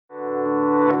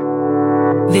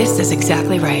This is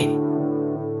exactly right.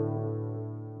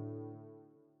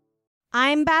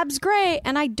 I'm Babs Gray,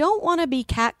 and I don't want to be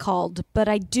catcalled, but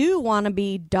I do want to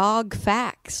be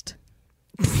dog-faxed.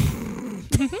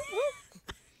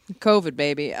 COVID,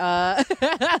 baby.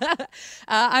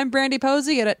 I'm Brandy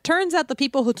Posey, and it turns out the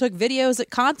people who took videos at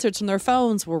concerts from their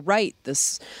phones were right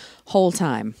this whole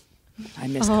time. I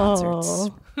miss concerts.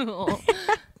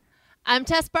 I'm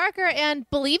Tess Barker, and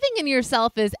believing in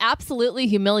yourself is absolutely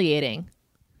humiliating.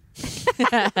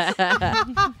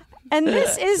 And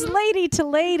this is Lady to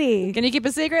Lady. Can you keep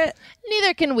a secret?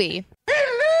 Neither can we.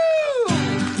 Hello!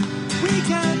 We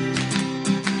got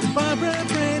Barbara,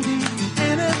 Brandy,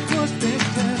 and of course Big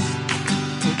Tess.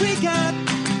 We got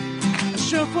a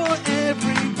show for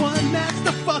everyone that's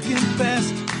the fucking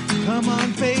best. Come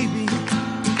on, baby.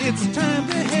 It's time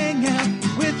to hang out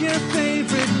with your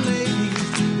favorite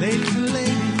ladies. Ladies and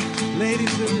ladies.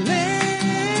 Ladies and ladies.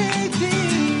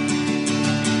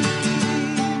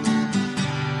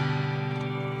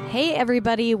 Hey,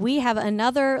 everybody. We have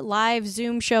another live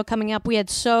Zoom show coming up. We had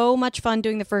so much fun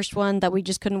doing the first one that we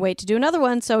just couldn't wait to do another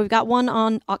one. So we've got one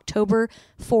on October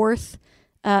 4th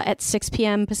at 6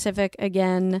 p.m. Pacific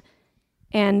again.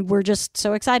 And we're just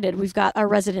so excited. We've got our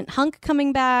resident hunk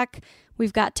coming back.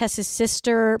 We've got Tess's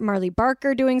sister, Marley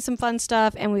Barker, doing some fun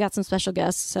stuff. And we got some special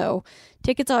guests. So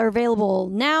tickets are available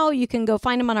now. You can go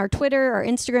find them on our Twitter, our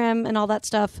Instagram, and all that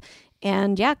stuff.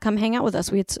 And yeah, come hang out with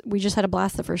us. We just had a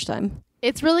blast the first time.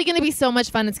 It's really going to be so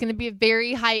much fun. It's going to be a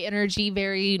very high energy,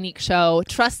 very unique show.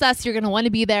 Trust us, you're going to want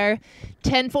to be there.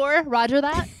 10-4, roger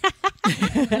that?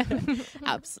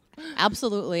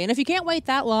 Absolutely. And if you can't wait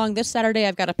that long, this Saturday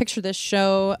I've got a Picture This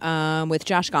show with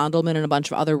Josh Gondelman and a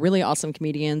bunch of other really awesome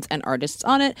comedians and artists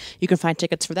on it. You can find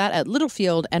tickets for that at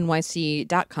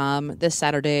littlefieldnyc.com this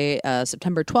Saturday,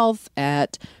 September 12th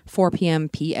at 4 p.m.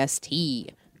 PST.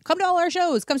 Come to all our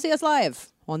shows. Come see us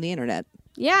live on the internet.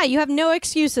 Yeah, you have no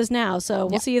excuses now, so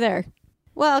we'll see you there.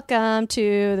 Welcome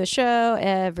to the show,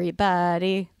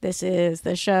 everybody. This is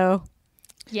the show.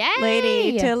 Yay!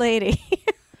 Lady to lady.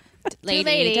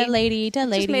 Lady to lady to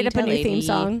lady. Just made up a new theme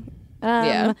song.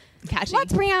 Yeah. Catchy.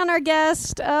 Let's bring on our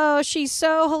guest. Oh, she's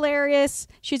so hilarious.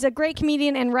 She's a great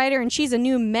comedian and writer, and she's a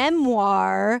new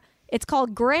memoir. It's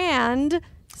called Grand.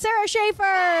 Sara Schaefer.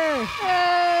 Hey!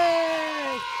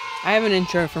 I have an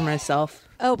intro for myself.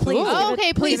 Oh, please. Oh,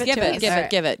 okay, please Give it.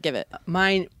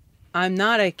 I'm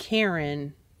not a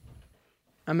Karen.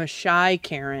 I'm a shy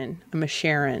Karen. I'm a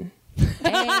Sharon.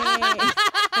 I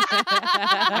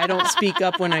don't speak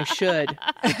up when I should.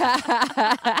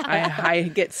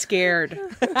 I get scared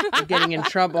of getting in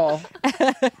trouble.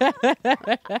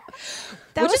 That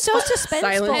was so suspenseful.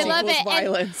 Silence I love equals it.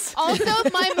 violence. And also,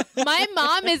 my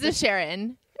mom is a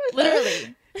Sharon.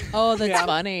 Literally. Oh, that's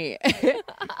funny.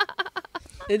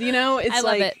 You know, it's I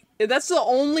love like that's the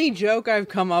only joke I've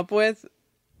come up with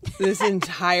this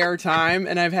entire time,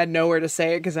 and I've had nowhere to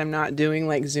say it because I'm not doing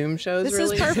like Zoom shows. This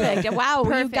really. is perfect. Wow, you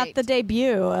got Perfect. the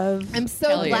debut of I'm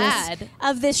so glad.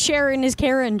 this Sharon is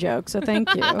Karen joke, so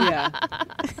thank you. Yeah.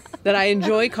 That I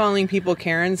enjoy calling people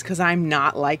Karens because I'm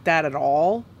not like that at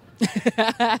all.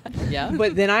 Yeah.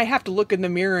 But then I have to look in the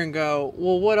mirror and go,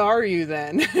 well, what are you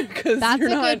then? Because That's a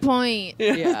good point.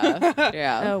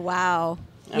 Yeah. Oh, wow.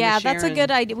 I'm Yeah, a that's a Sharon.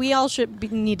 good idea. We all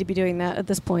need to be doing that at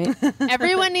this point.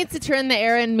 Everyone needs to turn the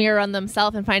Aaron mirror on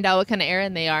themselves and find out what kind of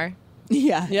Aaron they are.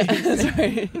 Yeah. Yeah, that's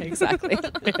right. Exactly.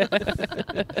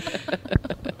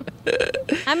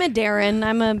 I'm a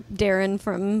Darren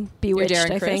from Bewitched, Darren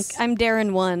I think. Criss? I'm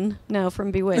Darren 1. No,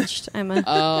 from Bewitched.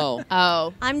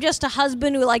 Oh. I'm just a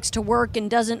husband who likes to work and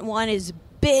doesn't want his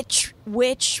bitch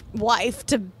witch wife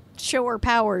to show her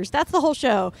powers. That's the whole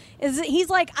show. He's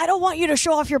like, I don't want you to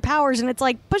show off your powers, and it's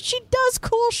like, but she does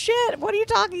cool shit. What are you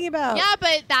talking about? Yeah,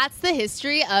 but that's the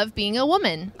history of being a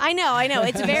woman. I know.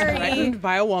 It's very Threatened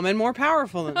by a woman more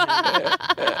powerful than me.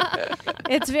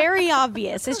 it's very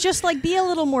obvious. It's just like, be a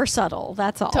little more subtle.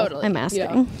 That's all. Totally. I'm asking.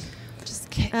 Yeah.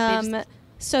 Just kidding.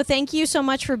 So thank you so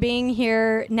much for being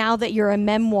here now that you're a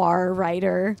memoir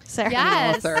writer, Sarah.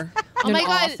 Yes. Author. Oh my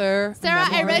God. Author, Sarah,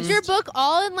 I read memoirist. your book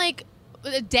all in like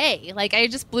a day. Like I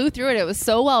just blew through it. It was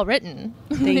so well written.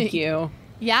 Thank you.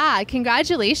 Yeah,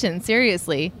 congratulations.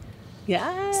 Seriously.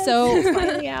 Yeah. So,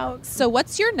 finally out. so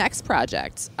what's your next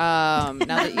project? Now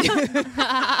that you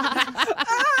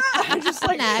I just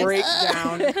like break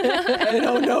down. I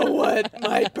don't know what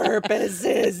my purpose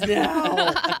is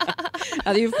now.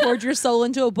 Now that you've poured your soul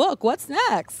into a book, what's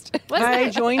next? I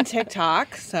joined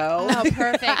TikTok, so Oh,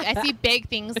 perfect. I see big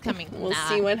things coming. we'll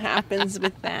see what happens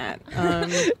with that.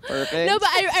 Perfect. No, but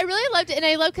I really loved it. And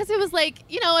I loved because it was like,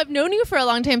 I've known you for a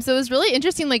long time. So it was really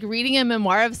interesting, like reading a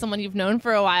memoir of someone you've known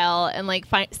for a while and like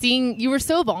seeing you were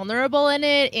so vulnerable in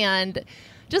it and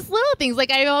just little things.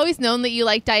 Like I've always known that you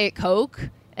like Diet Coke.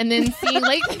 And then seeing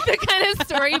like the kind of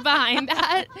story behind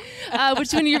that,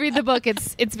 which when you read the book,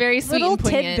 it's very sweet Little and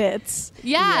poignant. tidbits.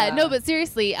 Yeah, no, but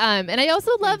seriously. And I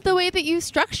also love the way that you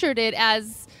structured it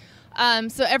as,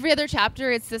 so every other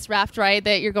chapter, it's this raft ride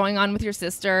that you're going on with your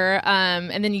sister.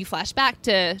 And then you flash back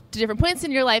to different points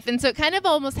in your life. And so it kind of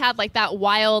almost had like that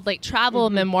wild, like travel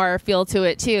memoir feel to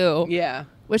it too. Yeah.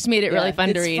 Which made it really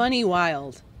fun to read. It's funny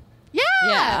wild.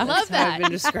 Yeah, I love That's how I've that.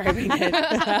 been describing it.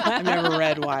 I've never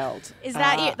read Wild. Is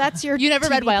that that's your You never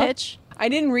read TV Wild? pitch? I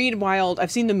didn't read Wild.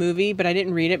 I've seen the movie, but I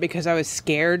didn't read it because I was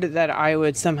scared that I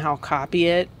would somehow copy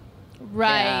it.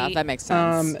 Right. Yeah, that makes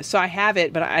sense. So I have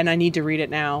it, but I need to read it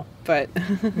now. But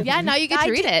Yeah, now you get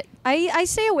to read it. I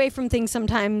stay away from things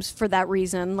sometimes for that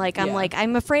reason. Like Yeah.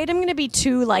 I'm afraid I'm going to be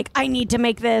too like I need to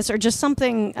make this or just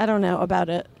something I don't know about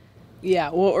it. yeah,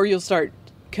 well, or you'll start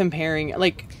comparing.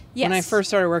 Like when I Yes. first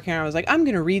started working, I was like, I'm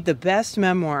going to read the best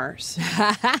memoirs.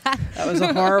 That was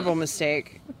a horrible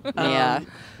mistake. Yeah.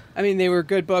 I mean, they were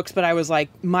good books, but I was like,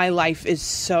 my life is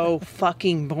so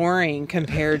fucking boring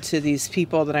compared to these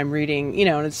people that I'm reading,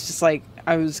 and it's just like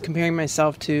I was comparing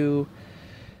myself to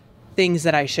things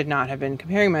that I should not have been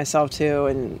comparing myself to.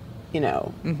 And,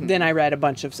 then I read a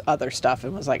bunch of other stuff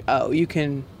and was like, oh, you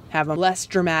can have a less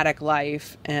dramatic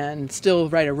life and still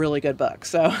write a really good book.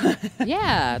 So,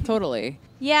 Yeah, totally.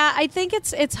 Yeah, I think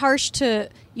it's harsh to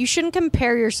you shouldn't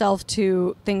compare yourself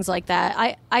to things like that.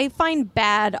 I find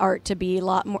bad art to be a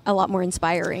lot more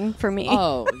inspiring for me.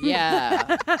 Oh,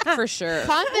 yeah, for sure.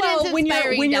 Confidence when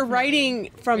inspiring, you're definitely. writing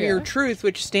from your truth,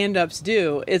 which stand-ups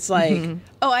do, it's like,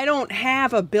 oh, I don't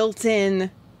have a built-in.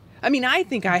 I mean, I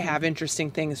think I have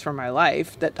interesting things from my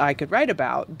life that I could write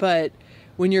about, but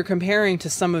when you're comparing to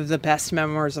some of the best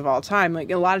memoirs of all time,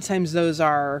 like a lot of times those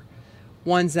are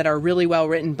ones that are really well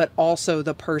written, but also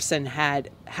the person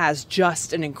has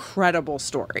just an incredible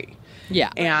story. Yeah.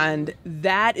 And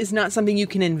that is not something you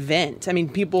can invent. I mean,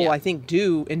 people, I think,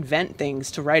 do invent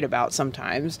things to write about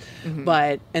sometimes,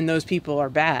 and those people are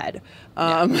bad.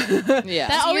 Yeah. That So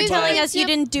you're always telling reminds us you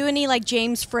me of- didn't do any like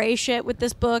James Frey shit with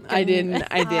this book? I and- didn't.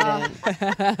 I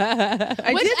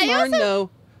did learn, though.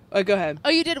 Oh, go ahead. Oh,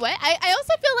 you did what? I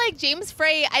also feel like James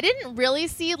Frey, I didn't really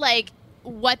see like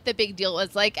what the big deal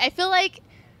was. Like, I feel like,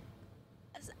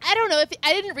 I don't know if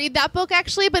I didn't read that book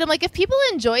actually, but I'm like, if people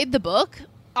enjoyed the book,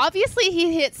 obviously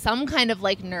he hit some kind of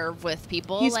like nerve with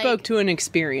people. He like, spoke to an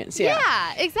experience. Yeah.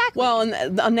 Yeah, exactly. Well,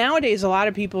 and nowadays, a lot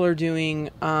of people are doing,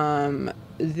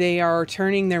 they are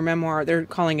turning their memoir, they're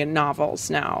calling it novels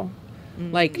now.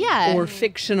 Like, Yeah. or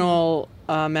fictional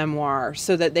memoir,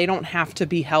 so that they don't have to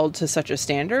be held to such a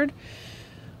standard.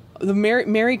 The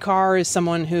Mary Carr is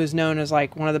someone who is known as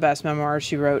like one of the best memoirs.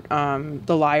 She wrote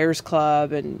The Liars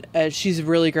Club, and she's a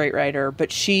really great writer.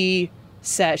 But she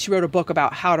wrote a book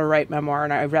about how to write memoir,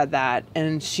 and I read that.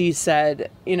 And she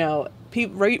said,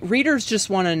 readers just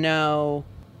want to know.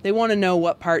 They want to know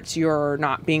what parts you're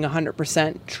not being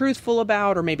 100% truthful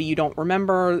about, or maybe you don't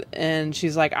remember. And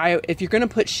she's like, if you're going to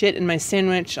put shit in my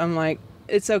sandwich, I'm like,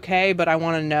 it's okay, but I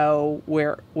want to know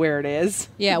where it is.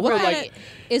 Yeah, what Or, kind like, of,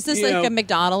 is this you like know- a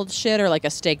McDonald's shit or like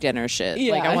a steak dinner shit?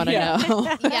 Yeah, like I want to yeah. know.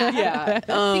 yeah. Yeah.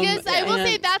 Because I will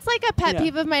say that's like a pet yeah.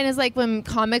 peeve of mine is like when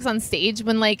comics on stage,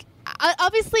 when like,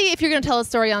 obviously if you're going to tell a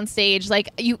story on stage, like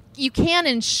you can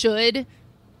and should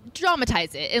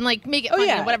dramatize it and like make it funny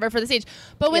yeah. and whatever for the stage.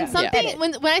 But when Yeah. something, Yeah.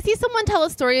 when I see someone tell a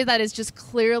story that is just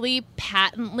clearly,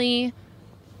 patently,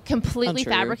 completely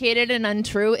Untrue. fabricated and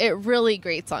untrue, it really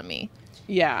grates on me.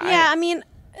 Yeah. Yeah, I mean,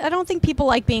 I don't think people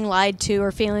like being lied to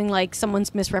or feeling like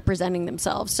someone's misrepresenting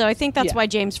themselves. So I think that's Yeah. why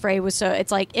James Frey was so.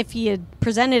 It's like if he had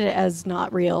presented it as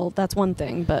not real, that's one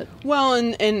thing. But Well,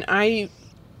 and I,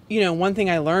 one thing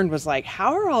I learned was like,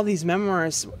 how are all these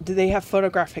memoirs? Do they have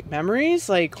photographic memories?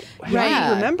 Like, how do Right.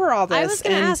 you remember all this? I was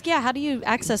going to And ask, how do you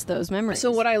access those memories?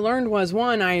 So what I learned was,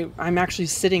 one, I'm actually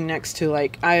sitting next to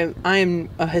like I'm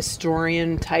a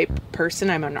historian type person.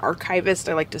 I'm an archivist.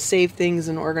 I like to save things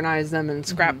and organize them in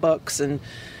scrapbooks and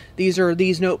these are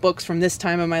these notebooks from this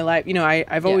time of my life. You know,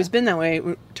 I've always been that way.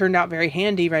 It turned out very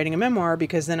handy writing a memoir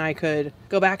because then I could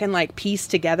go back and like piece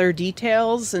together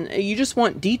details, and you just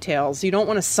want details. You don't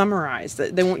want to summarize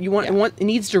that. It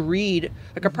needs to read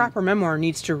like a proper memoir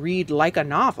needs to read like a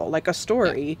novel, like a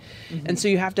story. And so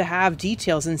you have to have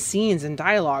details and scenes and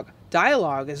dialogue.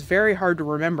 Dialogue is very hard to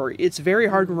remember. It's very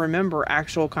hard to remember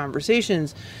actual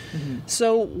conversations.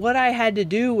 So what I had to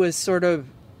do was sort of,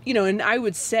 you know, and I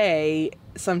would say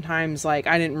sometimes like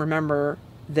I didn't remember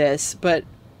this, but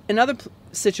in other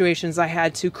situations I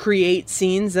had to create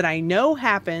scenes that I know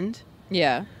happened.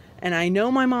 Yeah. And I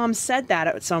know my mom said that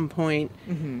at some point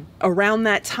around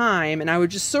that time. And I would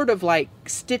just sort of like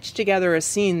stitch together a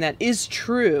scene that is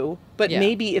true. But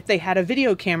maybe if they had a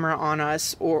video camera on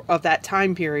us or of that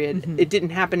time period, it didn't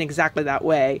happen exactly that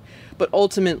way. But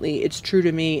ultimately, it's true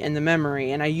to me and the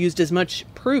memory. And I used as much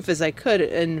proof as I could.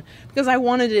 And because I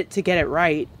wanted it to get it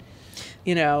right,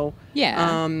 you know.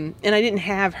 Yeah. And I didn't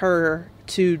have her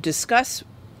to discuss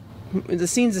the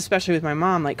scenes, especially with my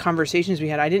mom, like conversations we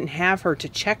had, I didn't have her to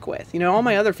check with. You know, all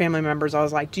my other family members, I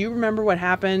was like, do you remember what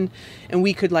happened? And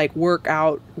we could like work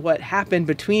out what happened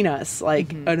between us,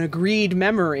 like an agreed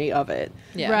memory of it.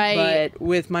 Yeah. Right. But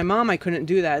with my mom, I couldn't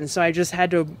do that. And so I just had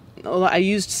to, I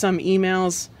used some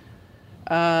emails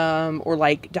or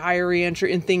like diary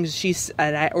entry and things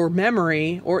or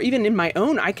memory, or even in my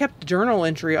own, I kept journal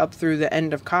entry up through the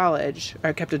end of college.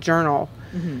 I kept a journal.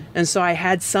 And so I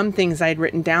had some things I'd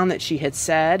written down that she had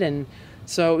said. And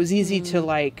so it was easy to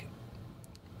like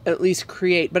at least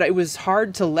create, but it was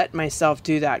hard to let myself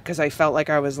do that because I felt like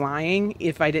I was lying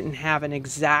if I didn't have an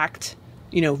exact,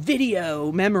 you know,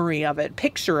 video memory of it,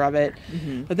 picture of it.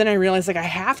 But then I realized like I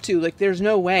have to, like there's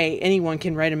no way anyone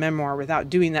can write a memoir without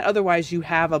doing that. Otherwise you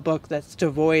have a book that's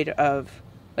devoid of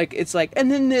like, it's like,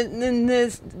 and then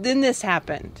this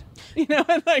happened, you know,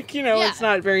 and like, you know, it's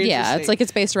not very interesting. Yeah, it's like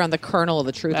it's based around the kernel of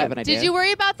the truth of an idea. Did you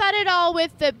worry about that at all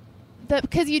with the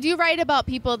because you do write about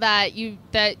people that you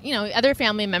know, other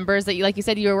family members that you, like you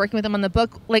said, you were working with them on the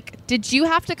book. Like, did you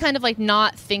have to kind of like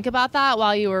not think about that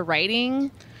while you were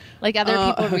writing, like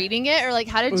other people reading it, or like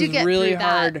how did you get really through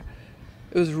hard. that?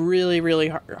 It was really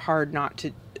hard not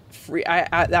to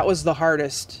that was the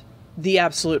hardest. The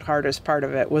absolute hardest part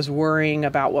of it was worrying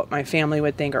about what my family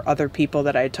would think or other people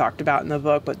that I had talked about in the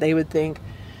book, what they would think.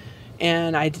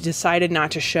 And I decided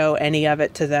not to show any of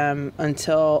it to them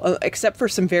until, except for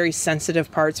some very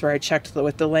sensitive parts where I checked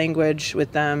with the language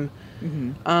with them,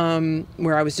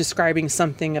 where I was describing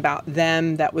something about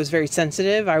them that was very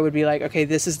sensitive. I would be like, okay,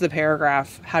 this is the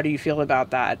paragraph. How do you feel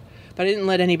about that? But I didn't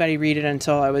let anybody read it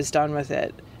until I was done with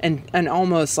it and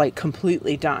almost like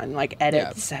completely done, like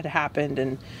edits had happened.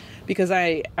 And because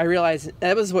I realized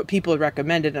that was what people had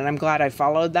recommended, and I'm glad I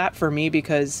followed that for me,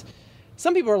 because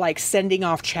some people are like sending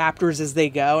off chapters as they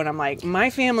go, and I'm like, my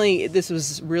family, this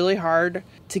was really hard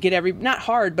to get not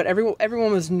hard, but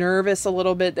everyone was nervous a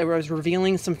little bit. They was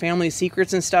revealing some family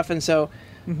secrets and stuff, and so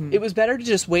it was better to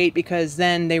just wait, because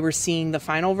then they were seeing the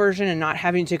final version and not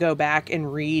having to go back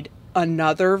and read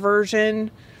another version.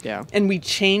 Yeah. And we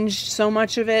changed so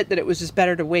much of it that it was just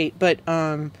better to wait. But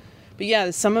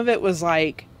yeah, some of it was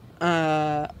like,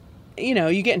 you know,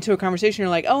 you get into a conversation, you're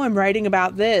like, oh, I'm writing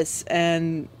about this.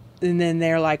 And then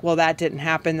they're like, well, that didn't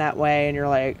happen that way. And you're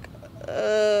like,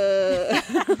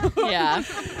 Yeah.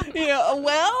 you know,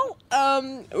 well,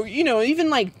 you know, even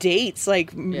like dates,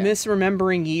 like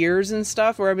misremembering years and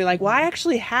stuff, where I'd be like, well, I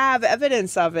actually have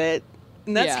evidence of it.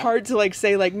 And that's hard to like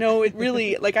say, like, no, it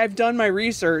really, like, I've done my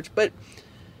research. But,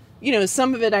 you know,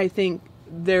 some of it, I think,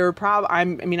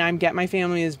 my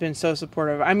family has been so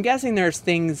supportive. I'm guessing there's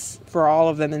things for all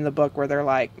of them in the book where they're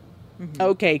like,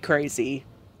 okay, crazy.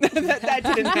 that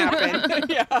didn't happen.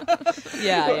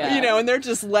 Yeah. You know, and they're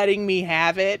just letting me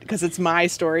have it because it's my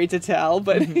story to tell.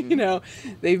 But, you know,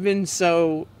 they've been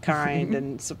so kind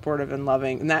and supportive and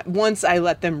loving. And that once I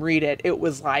let them read it, it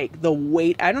was like the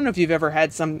weight. I don't know if you've ever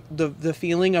had the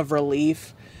feeling of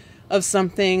relief of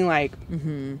something like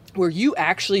where you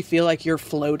actually feel like you're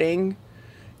floating.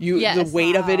 The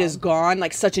weight of it is gone,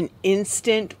 like such an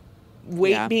instant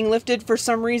weight being lifted for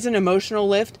some reason, emotional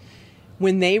lift.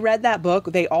 When they read that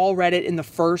book, they all read it in the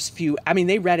first few. I mean,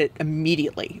 they read it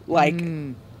immediately. Like,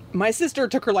 my sister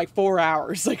took her like 4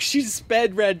 hours. Like, she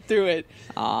read through it.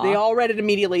 Aww. They all read it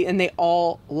immediately, and they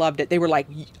all loved it. They were like,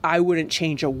 I wouldn't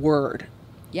change a word.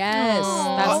 Yes.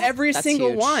 Every single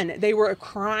huge. one. They were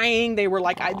crying. They were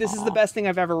like, this is the best thing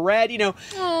I've ever read, you know.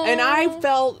 And I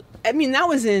felt, I mean, that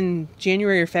was in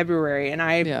January or February. And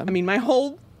I mean, my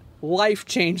whole life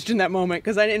changed in that moment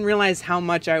because I didn't realize how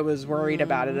much I was worried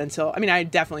about it until, I mean, I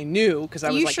definitely knew because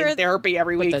I was like in therapy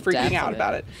every week the freaking depth out of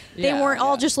about it. it. They weren't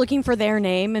all just looking for their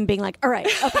name and being like, all right,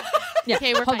 okay, Yeah.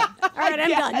 Okay, we're fine. all right, I'm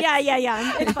done.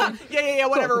 Yeah. It's fine. Yeah,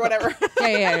 whatever.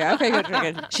 Yeah. Okay,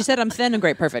 good. She said I'm thin and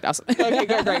great. Perfect. Awesome. Okay,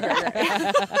 great.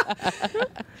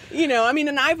 You know, I mean,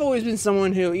 and I've always been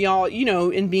someone who, y'all, you know,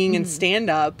 in being in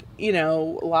stand-up, you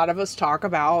know, a lot of us talk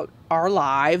about our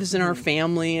lives and our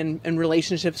family and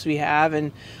relationships we have.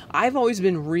 And I've always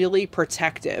been really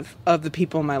protective of the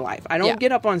people in my life. I don't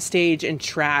get up on stage and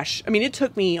trash. I mean, it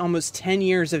took me almost 10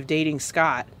 years of dating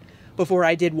Scott before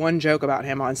I did one joke about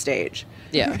him on stage.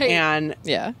 Yeah. And,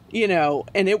 you know,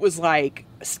 and it was like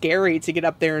scary to get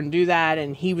up there and do that.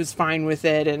 And he was fine with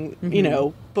it. And, you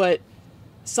know, but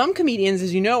some comedians,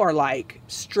 as you know, are like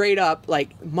straight up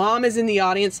like, Mom is in the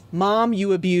audience. Mom,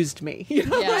 you abused me. You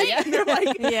know, And they're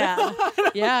like, Yeah.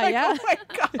 Oh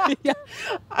my God.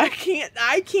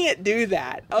 I can't do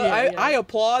that. I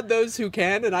applaud those who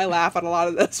can, and I laugh at a lot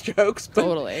of those jokes. But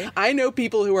Totally. I know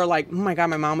people who are like, oh my God,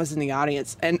 my mom was in the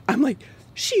audience. And I'm like,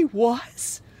 she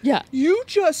was? Yeah. You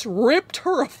just ripped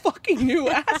her a fucking new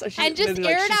ass. And just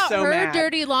aired out so her mad.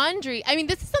 dirty laundry. I mean,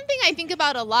 this is something I think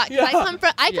about a lot because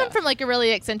I come from like a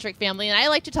really eccentric family, and I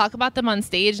like to talk about them on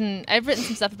stage, and I've written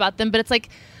some stuff about them. But it's like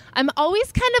I'm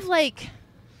always kind of like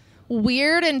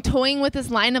weird and toying with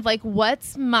this line of like,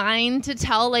 what's mine to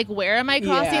tell? Like, where am I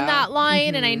crossing that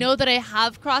line? And I know that I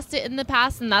have crossed it in the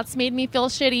past, and that's made me feel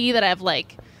shitty. That I've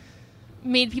like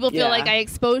made people feel like I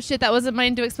exposed shit that wasn't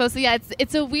mine to expose. So yeah,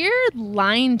 it's a weird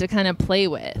line to kind of play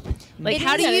with. Like,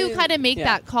 how do you kind of make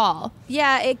that call?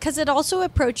 Yeah, because it also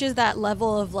approaches that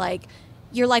level of like,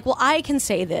 you're like, well, I can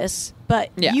say this,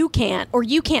 but you can't, or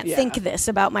you can't think this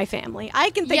about my family. I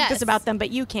can think this about them,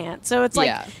 but you can't. So it's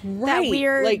like that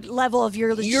weird like, level of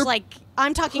you're just like,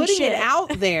 I'm talking putting shit it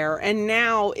out there, and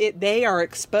now they are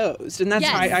exposed, and that's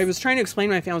why I was trying to explain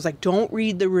to my family. I was like, don't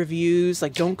read the reviews,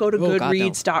 like don't go to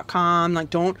Goodreads.com, like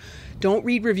don't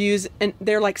read reviews. And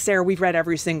they're like, Sarah, we've read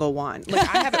every single one.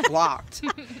 Like, I have it blocked.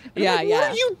 Like, what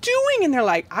are you doing? And they're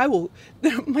like, I will.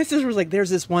 My sister was like, there's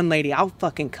this one lady, I'll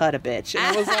fucking cut a bitch. And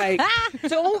I was like,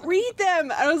 don't read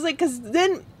them. I was like, because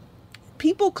then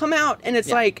people come out and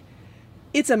it's like,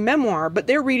 it's a memoir, but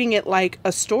they're reading it like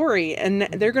a story, and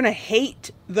they're going to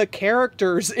hate the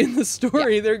characters in the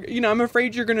story. They're, you know, I'm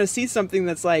afraid you're going to see something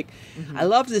that's like, I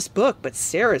love this book, but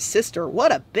Sarah's sister,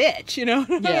 what a bitch, you know?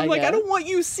 I'm like, I don't want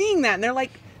you seeing that. And they're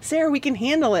like, Sarah, we can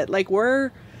handle it. Like,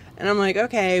 and I'm like,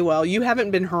 okay, well, you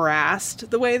haven't been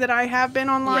harassed the way that I have been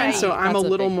online, so I'm a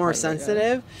little more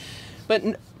sensitive. But,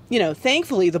 you know,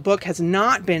 thankfully the book has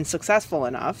not been successful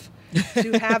enough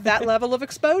to have that level of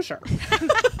exposure.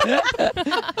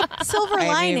 Silver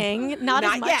lining, not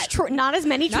as much, not as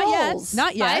many trolls.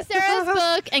 Not yet. Buy Sarah's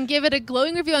book and give it a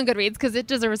glowing review on Goodreads because it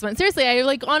deserves one. Seriously, I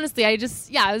like, honestly, I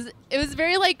just, it was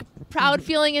very like proud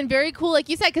feeling and very cool, like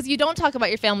you said, because you don't talk about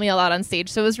your family a lot on stage.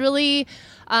 So it was really,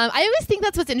 I always think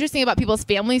that's what's interesting about people's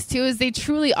families too, is they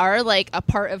truly are like a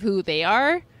part of who they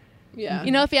are. Yeah.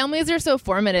 You know, families are so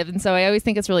formative, and so I always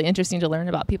think it's really interesting to learn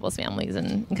about people's families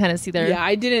and kind of see their... Yeah,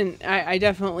 I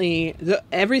definitely...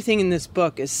 everything in this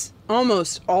book is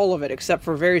almost all of it, except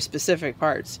for very specific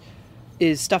parts,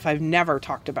 is stuff I've never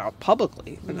talked about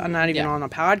publicly. Not even on a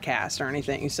podcast or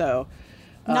anything, so...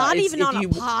 Not even on a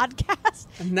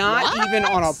podcast? Not even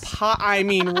on a I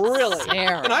mean, really.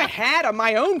 Sarah. And I had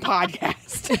my own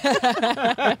podcast.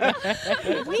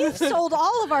 We've sold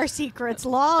all of our secrets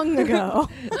long ago.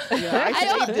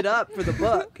 I saved it up for the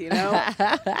book, you know?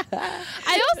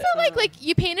 I also like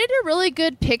you painted a really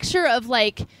good picture of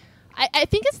like, I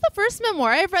think it's the first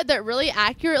memoir I've read that really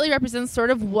accurately represents sort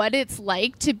of what it's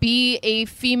like to be a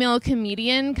female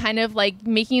comedian, kind of like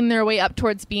making their way up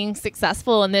towards being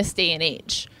successful in this day and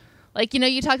age. Like, you know,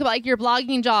 you talk about like your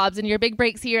blogging jobs and your big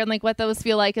breaks here and like what those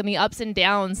feel like and the ups and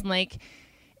downs. And like,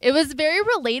 it was very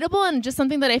relatable and just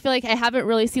something that I feel like I haven't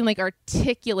really seen like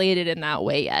articulated in that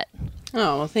way yet.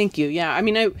 Oh, well, thank you. Yeah. I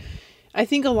mean, I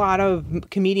think a lot of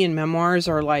comedian memoirs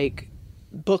are like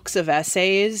books of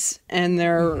essays, and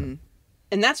they're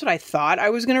and that's what I thought I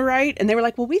was going to write, and they were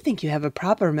like, well, we think you have a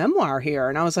proper memoir here,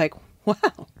 and I was like,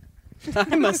 wow,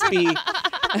 I must be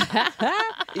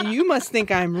you must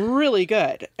think I'm really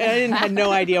good. And I had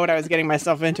no idea what I was getting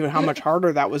myself into and how much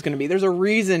harder that was going to be. There's a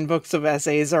reason books of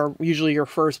essays are usually your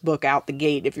first book out the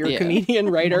gate if you're a comedian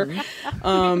writer.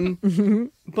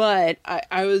 But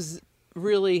I was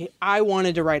really, I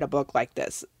wanted to write a book like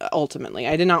this, ultimately.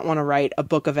 I did not want to write a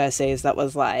book of essays that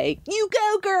was like, you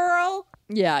go, girl.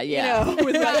 Yeah, yeah. You know,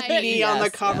 with that Right. BD on the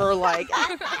Yes, cover, like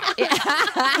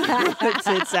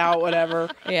tits out, whatever.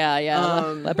 Yeah.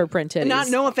 Leopard print titties.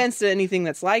 No offense to anything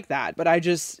that's like that, but I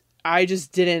just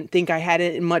didn't think I had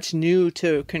it much new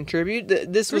to contribute.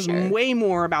 This was way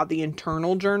more about the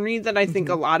internal journey that I think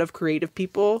a lot of creative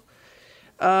people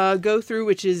go through,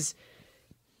 which is,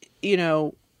 you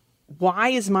know, why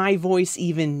is my voice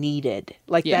even needed?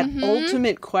 Like that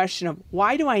ultimate question of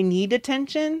why do I need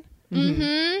attention?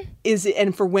 Is it,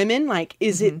 and for women, like,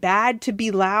 is it bad to be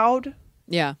loud?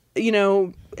 Yeah. You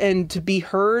know, and to be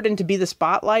heard and to be the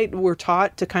spotlight? We're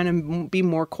taught to kind of be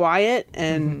more quiet,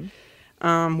 and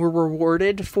we're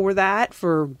rewarded for that,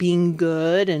 for being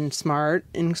good and smart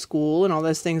in school and all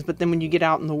those things. But then when you get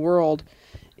out in the world,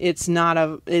 it's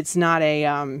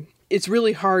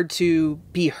really hard to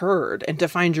be heard and to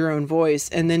find your own voice,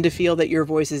 and then to feel that your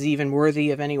voice is even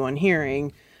worthy of anyone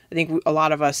hearing. I think a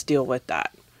lot of us deal with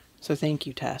that. So thank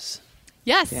you, Tess.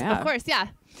 Yes, Yeah. of course. Yeah.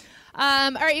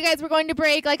 All right, you guys, we're going to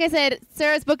break. Like I said,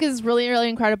 Sarah's book is really, really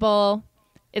incredible.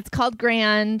 It's called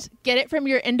Grand. Get it from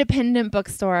your independent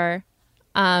bookstore.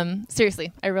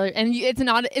 Seriously, I really, and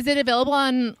is it available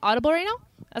on Audible right now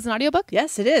as an audiobook?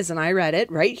 Yes, it is, and I read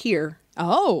it right here.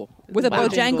 Oh, with a Wow.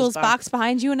 Bojangles box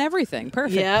behind you and everything.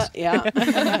 Perfect. Yeah.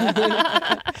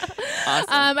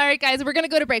 All right, guys, we're going to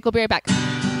go to break. We'll be right back.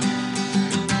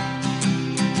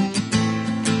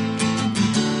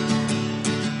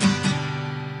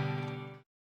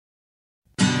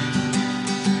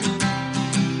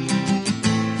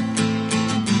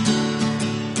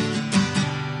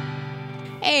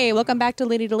 Hey, welcome back to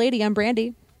Lady to Lady. I'm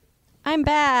Brandy. I'm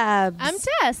Babs. I'm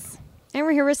Tess. And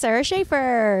we're here with Sara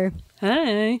Schaefer.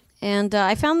 Hi. And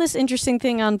I found this interesting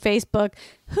thing on Facebook.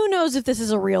 Who knows if this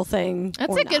is a real thing?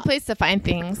 That's or a good not. place to find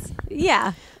things.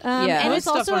 Yeah. Yeah. And Most it's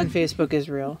stuff also on Facebook is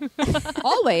real.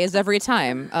 Always, every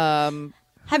time.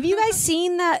 Have you guys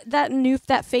seen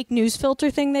that fake news filter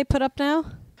thing they put up now?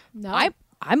 No.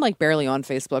 I'm like barely on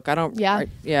Facebook. I don't. Yeah.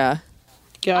 Yeah.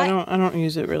 Yeah, I don't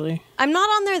use it really. I'm not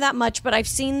on there that much, but I've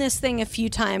seen this thing a few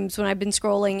times when I've been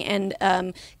scrolling,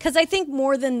 and because I think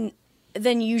more than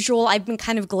usual, I've been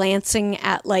kind of glancing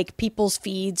at like people's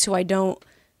feeds who I don't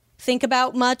think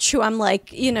about much, who I'm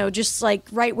like, you know, just like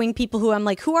right-wing people who I'm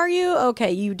like, who are you?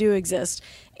 Okay, you do exist.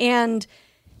 And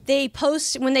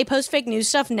when they post fake news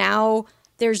stuff now,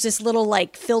 there's this little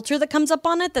like filter that comes up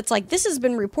on it that's like, this has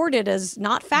been reported as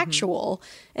not factual.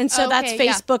 And so that's Okay,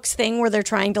 yeah. Facebook's thing where they're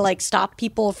trying to like stop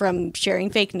people from sharing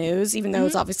fake news, even though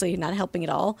it's obviously not helping at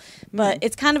all. But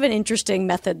it's kind of an interesting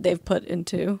method they've put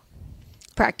into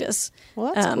practice.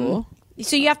 Well, that's cool.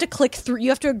 So you have to click through, you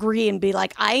have to agree and be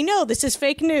like, I know this is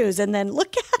fake news, and then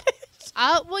look at it.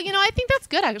 Well, you know, I think that's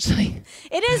good, actually.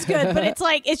 It is good, but it's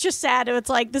like, it's just sad. It's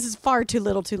like, this is far too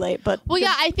little too late. But Well,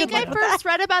 yeah, I think I first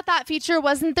read about that feature.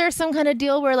 Wasn't there some kind of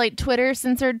deal where like Twitter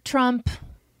censored Trump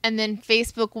and then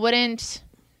Facebook wouldn't?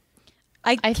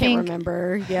 I can't think-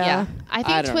 remember. Yeah. I I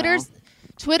think don't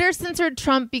Twitter censored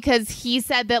Trump because he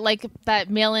said that like that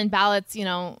mail-in ballots, you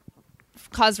know,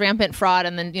 caused rampant fraud,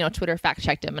 and then, you know, Twitter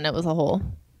fact-checked him, and it was a whole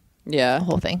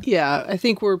thing. Yeah, I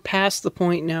think we're past the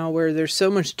point now where there's so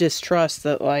much distrust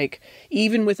that, like,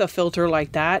 even with a filter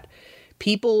like that,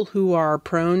 people who are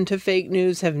prone to fake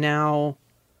news have now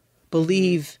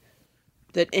believe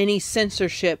that any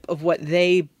censorship of what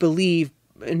they believe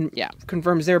and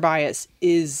confirms their bias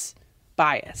is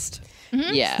biased.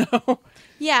 Yeah.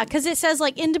 Yeah, because it says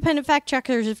like independent fact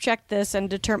checkers have checked this and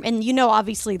determined, and you know,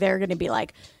 obviously they're going to be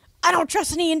like, I don't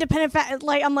trust any independent fact.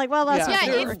 Like, I'm like, well, that's Yeah. what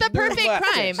Yeah, they're- it's the perfect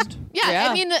crime. leftist. Yeah, Yeah.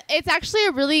 I mean, it's actually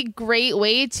a really great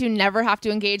way to never have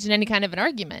to engage in any kind of an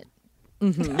argument.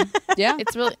 Yeah.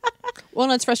 It's really Well,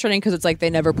 and it's frustrating because it's like they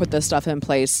never put this stuff in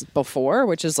place before,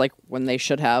 which is like when they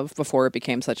should have before it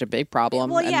became such a big problem.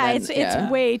 Well, And yeah, then-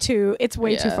 it's way too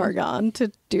Yeah. far gone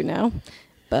to do now.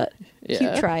 But cute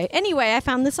Yeah. try. Anyway, I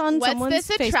found this on what's someone's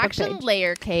this Facebook attraction page.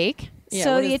 layer cake? Yeah,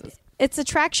 So what is this? it's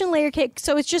attraction layer cake.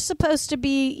 So it's just supposed to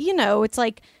be, you know, it's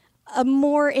like a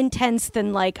more intense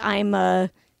than like I'm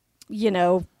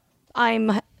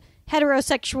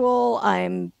heterosexual,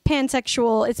 I'm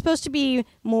pansexual. It's supposed to be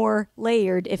more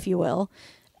layered, if you will.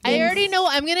 I already know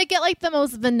I'm going to get like the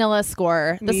most vanilla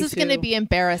score. This Me is going to too. be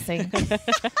embarrassing.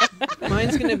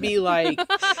 Mine's going to be like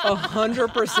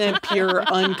 100% pure,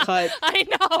 uncut, I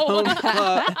know.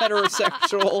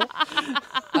 heterosexual.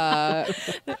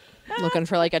 Looking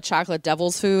for like a chocolate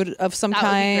devil's food of some That would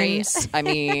be kind. great. I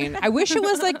mean, I wish it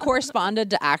was like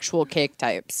corresponded to actual cake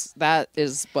types. That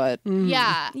is what.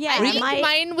 Yeah. Yeah, I think my-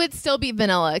 mine would still be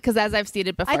vanilla because, as I've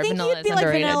stated before, I think vanilla you'd be is like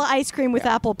underrated. vanilla ice cream with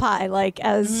apple pie, like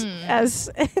as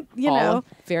you know,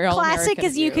 Very classic all-American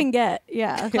as you of you. can get.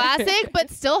 Yeah, Classic, but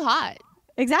still hot.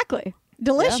 exactly.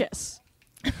 delicious.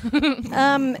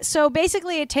 So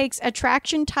basically it takes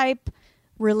attraction type,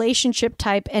 relationship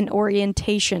type, and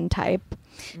orientation type.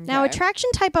 Now,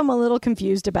 attraction type I'm a little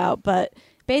confused about, but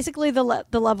basically the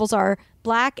levels are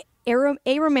black,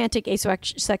 aromantic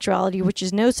asexuality, which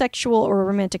is no sexual or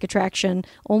romantic attraction,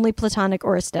 only platonic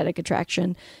or aesthetic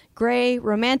attraction. Gray,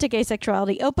 romantic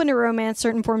asexuality, open to romance,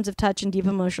 certain forms of touch and deep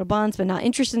emotional bonds, but not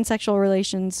interested in sexual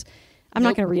relations. I'm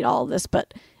not going to read all of this,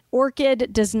 but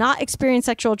orchid does not experience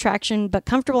sexual attraction, but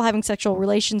comfortable having sexual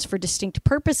relations for distinct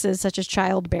purposes, such as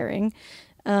childbearing.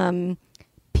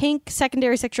 Pink,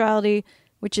 secondary sexuality,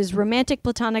 which is romantic,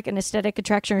 platonic, and aesthetic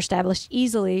attraction are established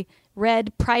easily.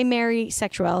 Red, primary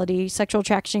sexuality. Sexual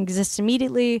attraction exists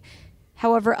immediately.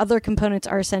 However, other components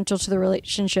are essential to the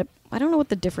relationship. I don't know what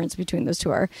the difference between those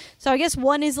two are. So I guess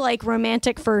one is like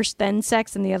romantic first, then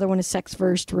sex, and the other one is sex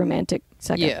first, romantic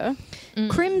second. Yeah.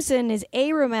 Crimson is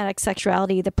aromantic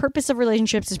sexuality. The purpose of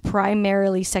relationships is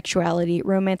primarily sexuality.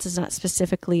 Romance is not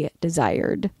specifically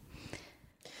desired.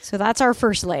 So that's our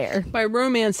first layer. By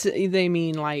romance, they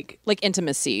mean like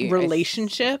intimacy.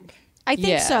 relationship. I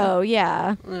think so,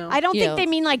 yeah. I don't think they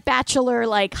mean like bachelor,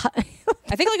 like...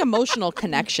 I think like emotional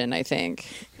connection, I think.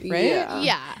 Right?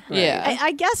 Yeah. Yeah.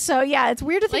 I guess so, yeah. It's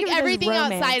weird to think Like of it as everything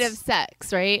romance. outside of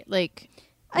sex, right? Like,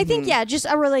 I think, yeah, just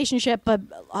a relationship, but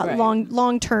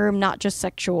long term, not just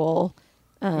sexual.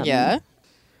 Yeah.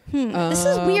 This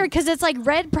is weird because it's like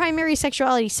red primary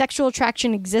sexuality, sexual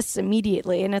attraction exists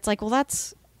immediately. And it's like, well,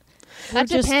 that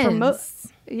depends.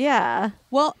 Yeah.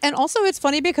 Well, and also it's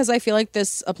funny because I feel like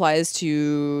this applies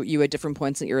to you at different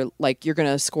points that you're going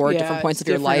to score at different points of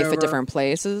your life at different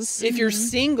places. If you're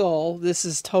single, this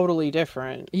is totally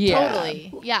different. Yeah.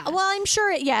 Totally. Yeah. Well, I'm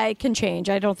sure it can change.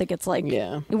 I don't think it's like, we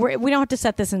don't have to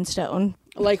set this in stone.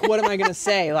 Like, what am I gonna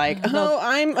say? Like,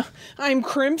 I'm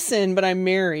crimson, but I'm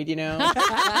married. You know,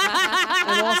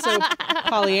 I'm also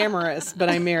polyamorous, but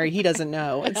I'm married. He doesn't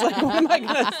know. It's like, what am I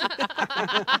gonna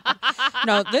say?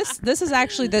 No, this is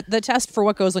actually the test for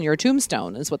what goes on your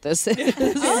tombstone is what this is.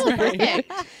 Oh, perfect.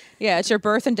 Yeah, it's your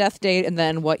birth and death date, and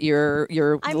then what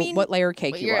what layer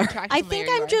cake you are. I think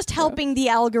I'm just helping the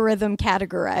algorithm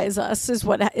categorize us is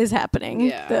what is happening.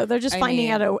 Yeah. They're just finding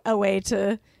out a way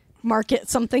to market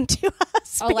something to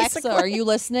us. Alexa, basically. are you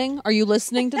listening? Are you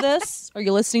listening to this? Are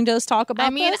you listening to us talk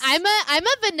about this? I'm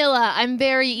a vanilla. I'm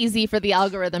very easy for the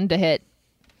algorithm to hit.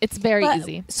 It's very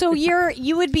easy. So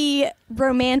you would be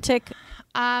romantic.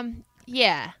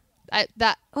 Yeah. I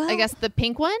guess the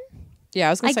pink one. Yeah,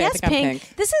 I was going to say I think I'm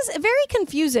pink. This is very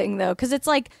confusing though, because it's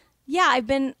like,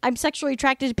 I'm sexually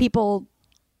attracted to people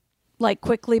like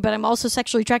quickly, but I'm also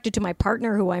sexually attracted to my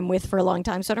partner who I'm with for a long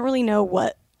time. So I don't really know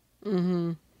what.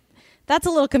 Mm-hmm. That's a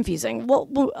little confusing.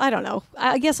 Well, I don't know.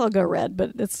 I guess I'll go red,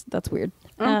 but that's weird.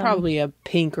 I'm probably a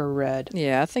pink or red.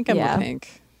 Yeah, I think I'm a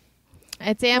pink.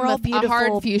 I'd say I'm a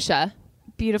hard fuchsia.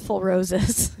 Beautiful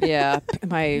roses. Yeah,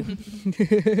 my.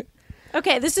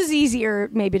 Okay, this is easier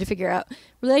maybe to figure out.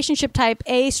 Relationship type: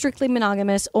 A, strictly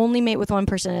monogamous, only mate with one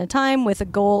person at a time with a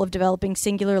goal of developing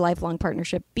singular lifelong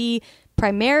partnership. B,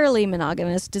 primarily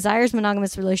monogamous, desires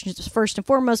monogamous relationships first and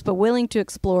foremost, but willing to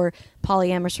explore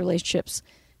polyamorous relationships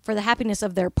for the happiness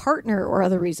of their partner or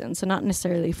other reasons, so not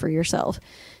necessarily for yourself.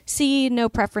 C, no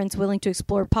preference, willing to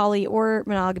explore poly or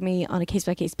monogamy on a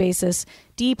case-by-case basis.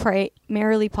 D,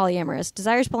 primarily polyamorous,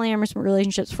 desires polyamorous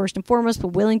relationships first and foremost, but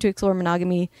willing to explore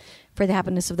monogamy for the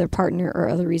happiness of their partner or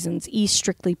other reasons. E,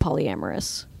 strictly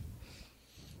polyamorous.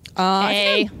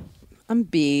 I'm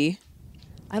B.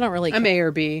 I don't really. I'm A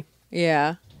or B.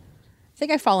 Yeah, I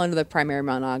think I fall into the primary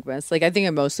monogamous. Like I think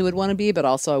I mostly would want to be, but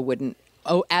also I wouldn't.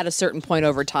 Oh, at a certain point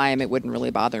over time, it wouldn't really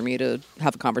bother me to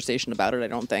have a conversation about it. I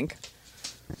don't think.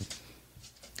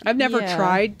 I've never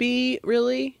tried B,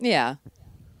 really. Yeah.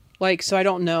 Like, so I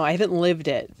don't know. I haven't lived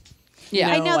it. Yeah,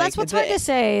 I know, that's what's hard to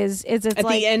say. Is it's at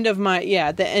like the end of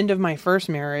my first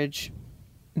marriage,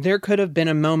 there could have been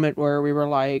a moment where we were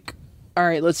like, all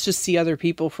right, let's just see other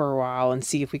people for a while and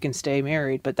see if we can stay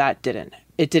married. But that didn't.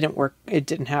 It didn't work. It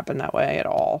didn't happen that way at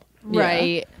all.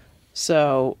 Right.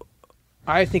 So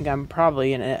I think I'm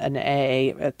probably an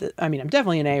A I'm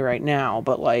definitely an A right now,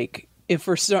 but like if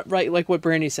for some, like what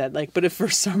Brandy said, like, but if for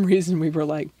some reason we were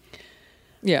like,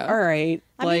 yeah, all right,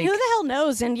 I mean, who the hell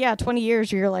knows? And 20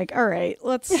 years, you're like, all right,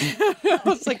 let's.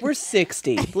 It's like we're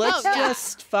 60. Let's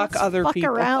just fuck other fuck people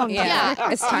around.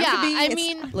 Yeah, it's time to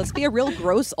be. Let's be a real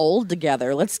gross old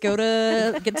together. Let's go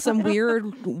to get some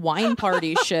weird wine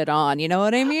party shit on. You know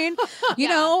what I mean? You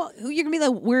know, you're gonna be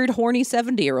the weird horny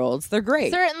 70-year-olds. They're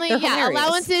great. Certainly, They're hilarious.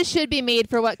 allowances should be made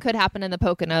for what could happen in the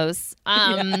Poconos.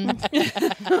 I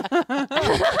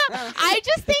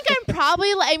just think I'm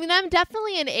probably. I'm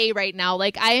definitely an A right now.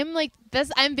 Like I am like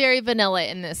I'm very vanilla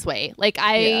in this way. Like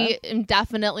I am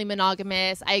definitely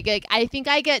monogamous. I think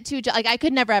I get too like I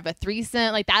could never have a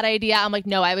threesome. Like that idea, I'm like,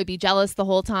 no, I would be jealous the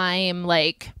whole time.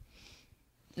 Like,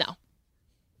 no,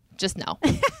 just no.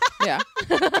 Yeah.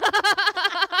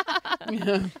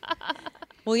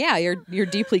 Well, yeah, you're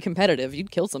deeply competitive.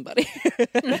 You'd kill somebody.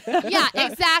 Yeah,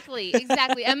 exactly.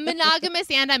 I'm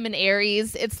monogamous and I'm an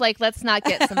Aries. It's like, let's not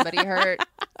get somebody hurt.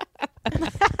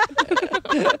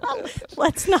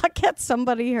 Let's not get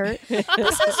somebody hurt.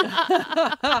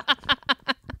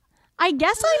 I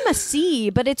guess I'm a C,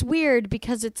 but it's weird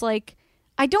because it's like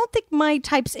I don't think my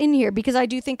type's in here because I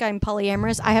do think I'm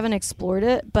polyamorous. I haven't explored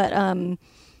it, but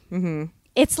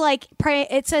it's like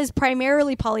it says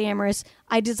primarily polyamorous.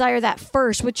 I desire that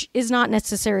first, which is not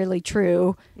necessarily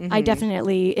true. I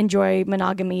definitely enjoy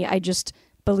monogamy. I just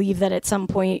believe that at some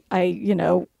point I,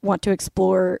 want to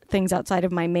explore things outside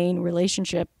of my main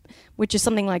relationship, which is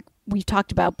something like we've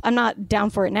talked about. I'm not down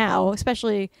for it now,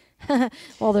 especially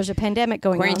while there's a pandemic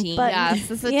going Quarantine. on. But Yes,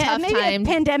 this is a tough maybe time. a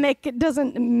pandemic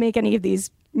doesn't make any of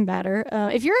these matter.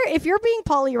 If you're being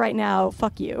poly right now,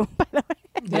 fuck you. By the way.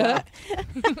 Yeah.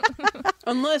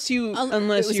 unless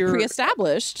you're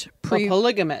pre-established, a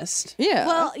polygamist. Yeah.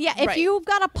 Well, yeah, if Right. you've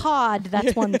got a pod,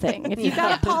 that's one thing. If you've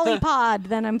got a poly pod,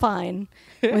 then I'm fine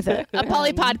with it. A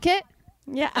polypod kit?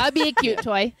 Yeah. That'd be a cute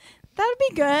toy. That would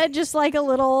be good. Just like a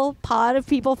little pod of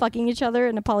people fucking each other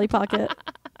in a Polly Pocket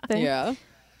thing. Yeah.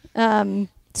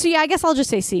 So yeah, I guess I'll just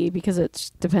say C because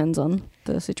it depends on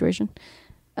the situation.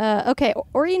 Okay,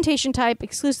 orientation type,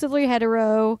 exclusively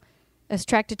hetero,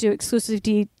 attracted to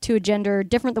exclusivity to a gender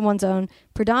different than one's own,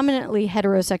 predominantly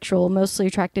heterosexual, mostly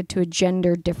attracted to a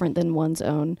gender different than one's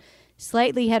own.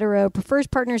 Slightly hetero, prefers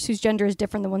partners whose gender is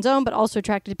different than one's own, but also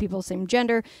attracted to people of the same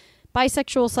gender.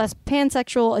 Bisexual /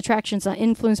 pansexual, attractions not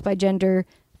influenced by gender.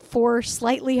 4,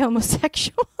 slightly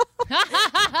homosexual.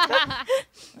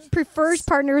 Prefers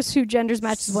partners whose genders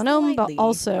matches one own, but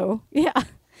also,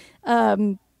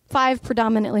 5,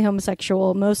 predominantly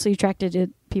homosexual, mostly attracted to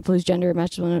people whose gender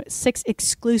matches one own. 6,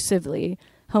 exclusively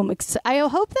I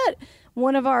hope that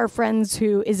one of our friends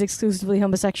who is exclusively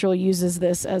homosexual uses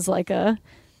this as like a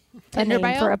name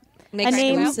bio?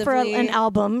 for an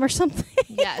album or something.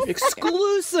 Yes.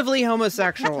 Exclusively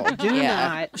homosexual. Do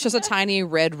not. It's just a tiny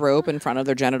red rope in front of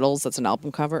their genitals. That's an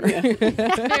album cover.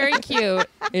 Very cute.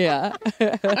 Yeah.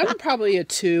 I'm probably a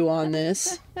 2 on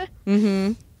this.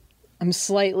 Mm-hmm. I'm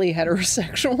slightly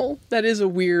heterosexual. That is a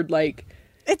weird, like...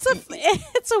 It's a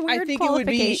weird I think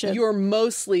qualification. it would be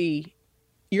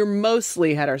you're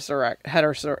mostly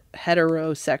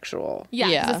heterosexual. Yeah.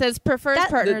 Yeah. It says prefers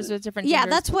partners with different yeah,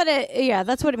 genders. that's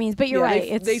what it means. But you're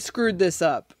right. They screwed this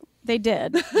up. They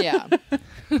did. Yeah.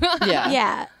 Yeah.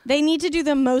 Yeah, they need to do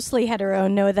the mostly hetero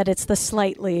and know that it's the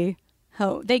slightly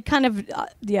They kind of went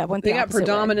the They got opposite way.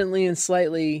 predominantly and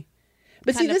slightly.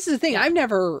 But see, this is the thing. I've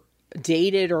never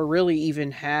dated or really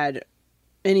even had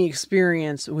any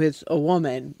experience with a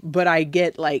woman, but I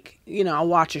get like, I'll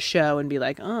watch a show and be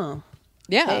like, oh,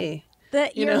 Yeah. hey.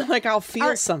 Like I'll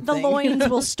feel something. The loins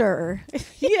will stir.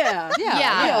 Yeah.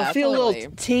 I'll feel a totally.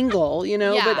 little tingle,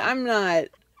 but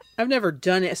I've never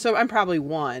done it. So I'm probably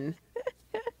 1.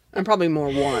 I'm probably more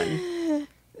 1.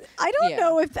 I don't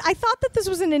know if I thought that this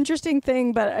was an interesting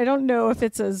thing, but I don't know if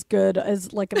it's as good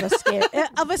as like of a scale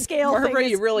Barbara, thing.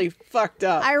 you really fucked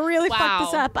up. I really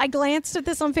fucked this up. I glanced at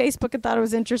this on Facebook and thought it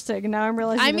was interesting, and now I'm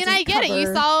realizing. I mean, I get it.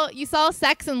 You saw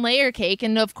sex and layer cake,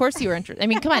 and of course you were interested. I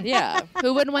mean, come on. Yeah.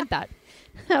 Who wouldn't want that?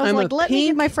 I was I'm like, a let me get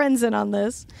pink- my friends in on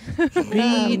this.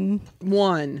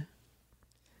 B1.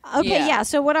 Okay, Yeah. yeah.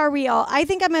 So what are we all? I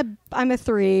think I'm a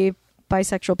 3,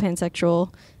 bisexual,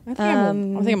 pansexual. I think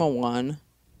I'm a 1.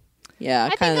 Yeah, I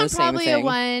kind think of I'm the same probably thing. a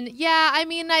 1. Yeah, I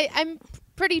mean, I'm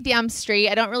pretty damn straight.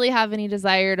 I don't really have any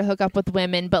desire to hook up with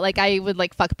women, but like I would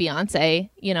like fuck Beyonce,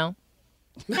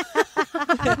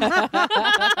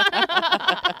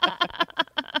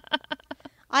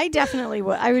 I definitely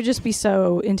would. I would just be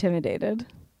so intimidated.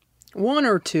 1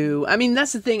 or 2. I mean,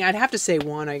 that's the thing. I'd have to say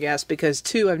 1, I guess, because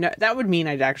 2, that would mean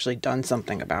I'd actually done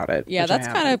something about it. Yeah, which I that's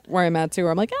kind haven't. of where I'm at too.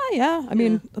 Where I'm like, yeah. I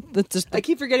mean, that's just I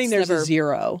keep forgetting there's a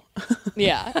 0.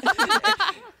 yeah.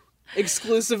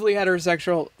 Exclusively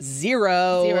heterosexual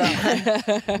 0.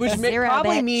 Which Zero,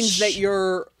 probably bitch. means that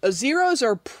your zeros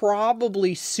are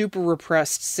probably super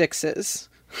repressed 6s.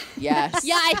 Yes.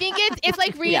 Yeah, I think it's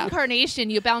like reincarnation.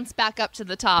 You bounce back up to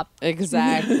the top.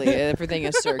 Exactly. Everything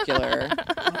is circular.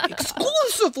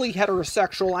 Exclusively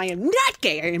heterosexual. I am not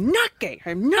gay. I am not gay.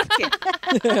 I'm not gay.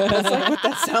 That's like what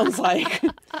that sounds like.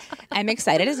 I'm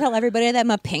excited to tell everybody that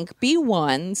I'm a pink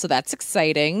B1, so that's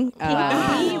exciting. Pink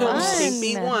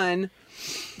B1.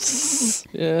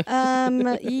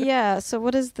 Yeah. Yeah. So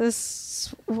what is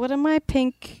this? What am I?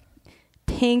 Pink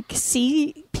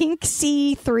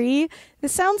C3.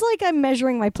 This sounds like I'm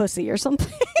measuring my pussy or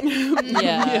something.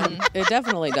 Yeah, it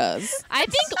definitely does. I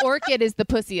think orchid is the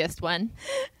pussiest one.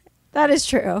 That is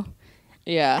true.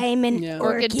 Yeah. I'm an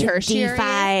orchid tertiary.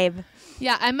 D5.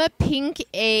 Yeah, I'm a pink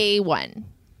A1.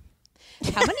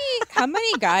 How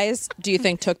many guys do you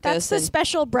think took That's this? the and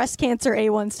special breast cancer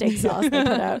A1 steak sauce they put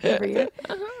out every year.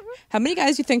 how many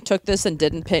guys do you think took this and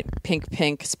didn't pick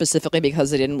pink specifically because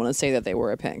they didn't want to say that they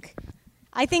were a pink?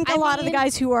 I think a lot of the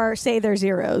guys who say they're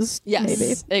zeros. Yes,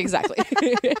 maybe. exactly.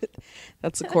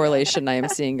 That's a correlation I am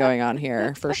seeing going on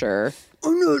here for sure.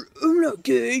 I'm not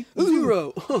gay.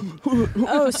 Zero.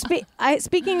 Oh,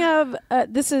 speaking of,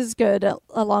 this is good.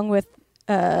 Along with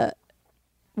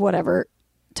whatever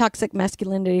toxic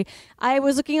masculinity, I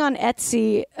was looking on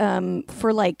Etsy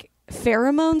for like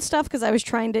pheromone stuff because I was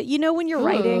trying to, when you're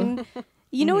writing.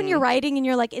 When you're writing and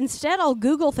you're like, instead I'll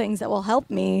Google things that will help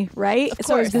me, right?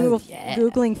 So I was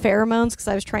Googling pheromones because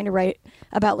I was trying to write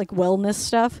about like wellness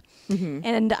stuff.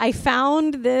 And I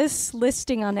found this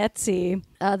listing on Etsy.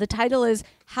 The title is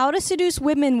How to Seduce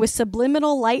Women with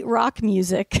Subliminal Light Rock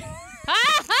Music.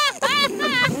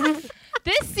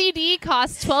 This CD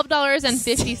costs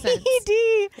 $12.50.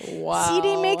 CD. Wow.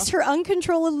 CD makes her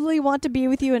uncontrollably want to be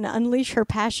with you and unleash her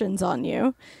passions on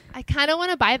you. I kind of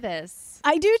want to buy this.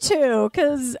 I do too,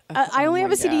 because I only my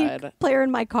have a CD God. player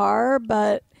in my car,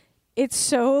 but it's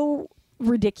so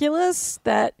ridiculous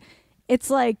that it's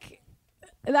like,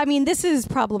 I mean, this is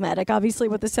problematic, obviously,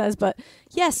 what this says, but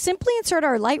yes, simply insert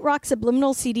our Light Rock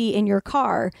Subliminal CD in your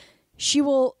car. She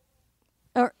will,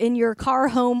 or in your car,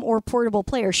 home, or portable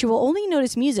player. She will only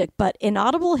notice music, but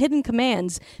inaudible hidden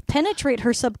commands penetrate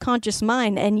her subconscious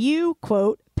mind, and you,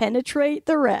 quote, penetrate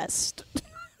the rest.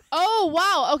 Oh,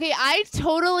 wow. Okay, I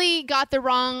totally got the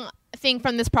wrong thing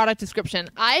from this product description.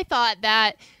 I thought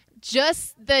that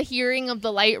just the hearing of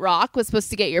the light rock was supposed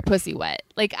to get your pussy wet.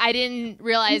 Like, I didn't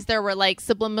realize there were, like,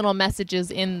 subliminal messages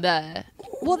in the...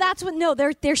 Well, that's what... No,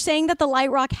 they're saying that the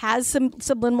light rock has some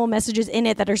subliminal messages in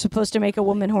it that are supposed to make a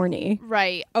woman horny.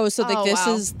 Right. Oh, so like wow.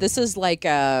 this is like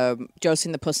Josie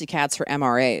and the Pussycats for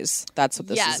MRAs. That's what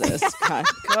this is. God.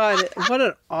 God, what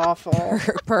an awful.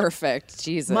 Perfect.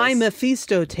 Jesus. My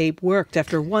Mephisto tape worked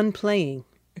after one playing.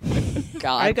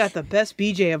 God. I got the best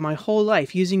BJ of my whole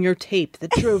life using your tape that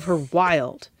drove her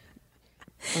wild.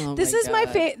 Oh This my is my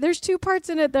God. favorite. There's two parts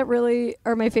in it that really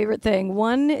are my favorite thing.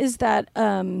 One is that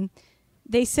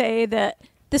they say that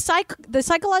the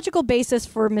psychological basis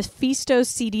for Mephisto's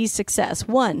CD's success.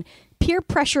 1. Peer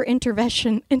pressure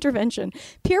intervention.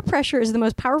 Peer pressure is the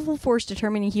most powerful force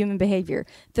determining human behavior.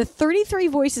 The 33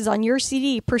 voices on your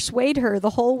CD persuade her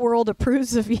the whole world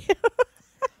approves of you.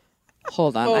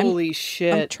 Hold on. Holy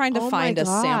shit. I'm trying to Oh find my a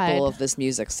sample God. of this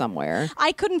music somewhere.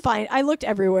 I couldn't find. I looked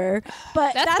everywhere,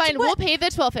 but That's fine. what- We'll pay the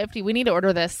 $12.50. We need to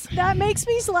order this. That makes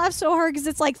me laugh so hard because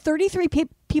it's like 33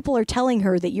 people are telling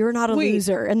her that you're not a Wait.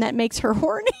 loser, and that makes her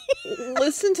horny.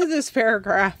 Listen to this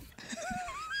paragraph.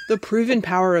 The proven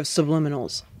power of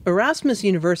subliminals. Erasmus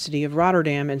University of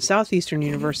Rotterdam and Southeastern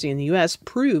University in the U.S.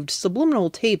 proved subliminal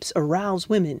tapes arouse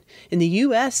women. In the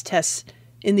U.S., test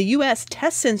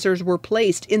sensors were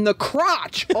placed in the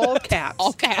crotch, all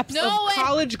caps, No of way.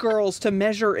 college girls to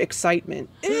measure excitement.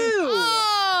 Ew.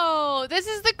 Oh, this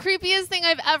is the creepiest thing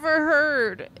I've ever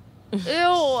heard.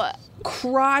 Ew.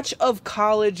 Crotch of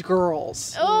college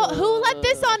girls. Oh, who let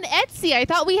this on Etsy? I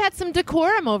thought we had some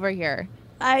decorum over here.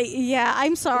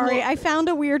 I'm sorry. Look. I found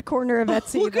a weird corner of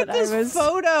Etsy Look that at this I was.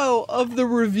 photo of the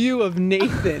review of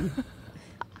Nathan.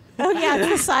 Oh yeah, it's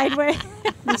the sideways.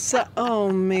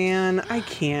 Oh man, I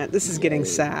can't. This is getting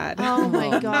sad. Oh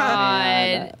my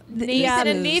god. Nathan, Yeah,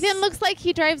 and Nathan looks like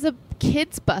he drives a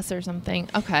kid's bus or something.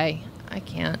 Okay, I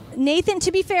can't. Nathan,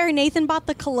 to be fair, Nathan bought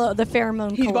the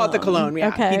pheromone. He bought the cologne. Yeah,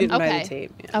 Okay. he didn't buy Okay. the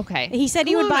tape. Yeah. Okay. He said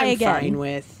he would Cologne buy I'm again. Fine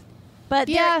with. But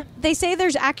Yeah. they say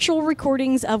there's actual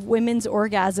recordings of women's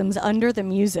orgasms under the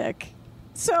music.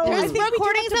 So I There's think we do have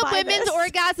recordings to of buy women's this.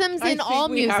 orgasms I in think all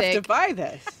we music. have to buy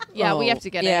this. Yeah, we have to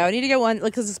get Yeah, it. we need to get one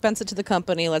because it's expensive to the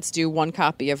company. Let's do one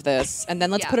copy of this, and then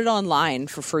let's Yeah. put it online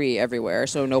for free everywhere,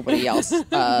 so nobody else Make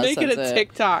it sends a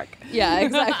TikTok. Yeah,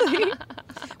 exactly.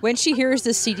 When she hears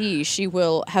this CD, she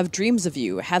will have dreams of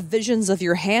you, have visions of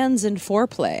your hands in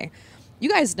foreplay. You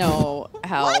guys know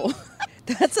how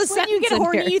that's a When sentence you get in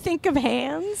horny, here. you think of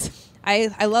hands.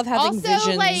 I love having Also,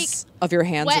 visions like, of your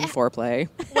hands in what- foreplay.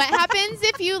 What happens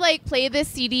if you like play this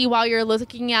CD while you're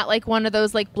looking at like one of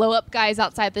those like blow up guys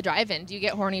outside the drive-in? Do you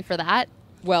get horny for that?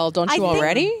 Well, don't I you think-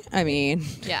 already? I mean,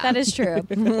 Yeah. That is true.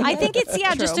 I think it's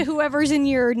just to whoever's in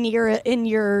your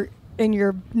in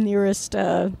your nearest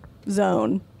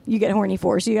zone you get horny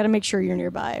for, so you got to make sure you're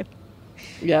nearby.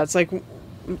 Yeah, it's like,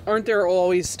 aren't there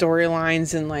always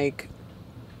storylines in like,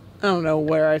 I don't know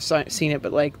where I've seen it,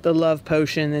 but like the love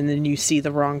potion, and then you see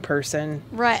the wrong person.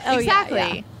 Right. Oh, exactly.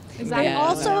 Yeah. Exactly. And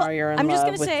also, I'm just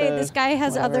going to say this guy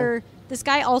has this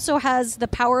guy also has the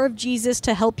power of Jesus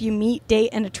to help you meet, date,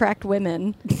 and attract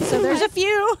women. So there's a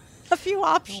few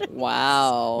options.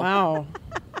 Wow.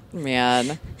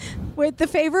 Man. Wait, the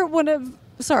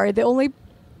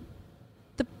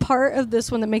part of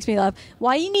this one that makes me laugh.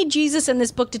 Why you need Jesus in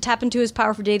this book to tap into his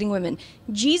power for dating women?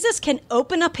 Jesus can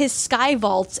open up his sky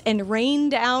vaults and rain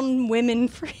down women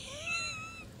free.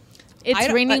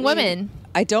 It's raining women.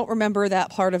 I don't remember that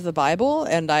part of the Bible,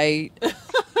 and I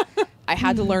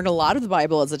had to learn a lot of the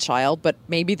Bible as a child, but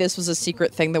maybe this was a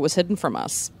secret thing that was hidden from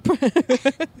us.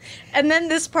 And then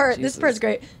this part's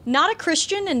great. Not a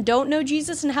Christian and don't know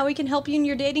Jesus and how he can help you in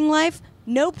your dating life?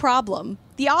 No problem.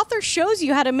 The author shows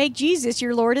you how to make Jesus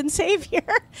your Lord and Savior.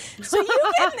 So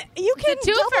you can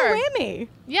double whammy.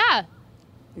 Yeah.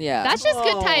 Yeah. That's just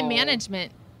good time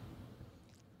management.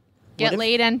 Get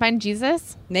laid and find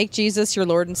Jesus. Make Jesus your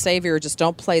Lord and Savior. Just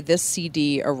don't play this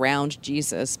CD around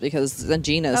Jesus, because then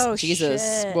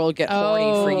Jesus will get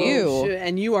horny for you.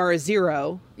 And you are a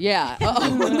 0. Yeah.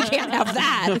 You can't have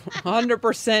that.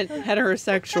 100%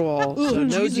 heterosexual. So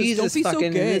no Jesus don't be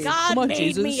fucking so gay. God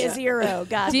made me a 0.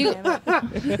 God damn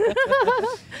it.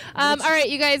 All right,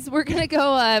 you guys, we're gonna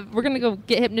go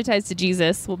get hypnotized to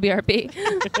Jesus. We'll BRB.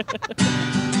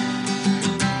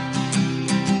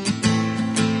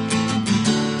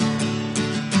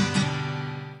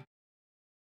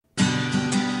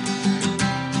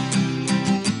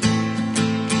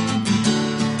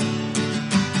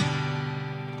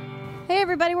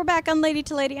 Everybody, we're back on Lady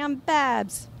to Lady. I'm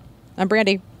Babs. I'm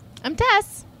Brandy. I'm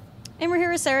Tess. And we're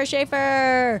here with Sara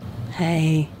Schaefer.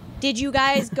 Hey. Did you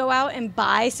guys go out and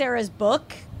buy Sarah's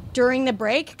book during the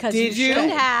break? Because you should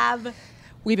have.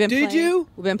 We've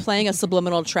been playing a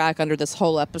subliminal track under this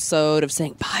whole episode of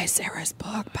saying, buy Sarah's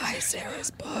book,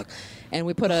 and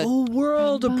we put the whole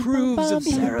world approves of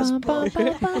Sarah's book.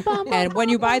 And when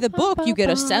you buy the book, you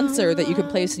get a sensor that you can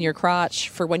place in your crotch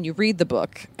for when you read the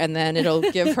book, and then it'll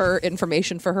give her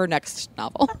information for her next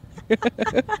novel.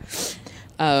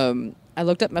 I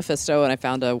looked at Mephisto and I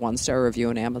found a 1-star review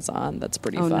on Amazon. That's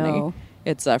pretty funny. No.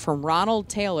 It's from Ronald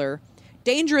Taylor.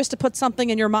 Dangerous to put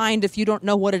something in your mind if you don't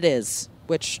know what it is,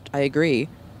 which I agree.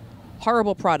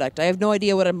 Horrible product. I have no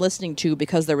idea what I'm listening to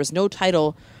because there was no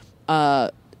title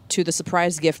to the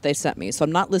surprise gift they sent me. So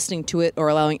I'm not listening to it or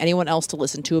allowing anyone else to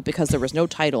listen to it because there was no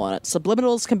title on it.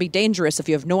 Subliminals can be dangerous if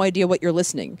you have no idea what you're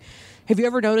listening. Have you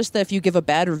ever noticed that if you give a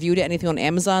bad review to anything on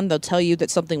Amazon, they'll tell you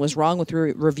that something was wrong with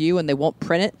your review and they won't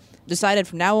print it? Decided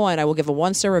from now on I will give a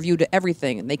 1-star review to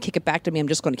everything, and they kick it back to me. I'm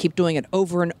just going to keep doing it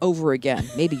over and over again.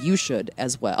 Maybe you should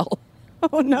as well.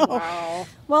 Oh, no. Wow.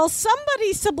 Well,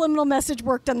 somebody's subliminal message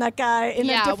worked on that guy in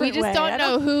a different way. We just don't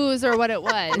know whose or what it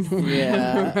was.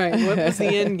 Yeah. Right. What was the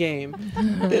end game?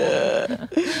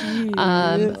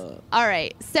 All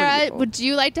right. Sarah, would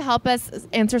you like to help us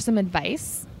answer some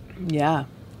advice? Yeah.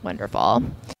 Wonderful.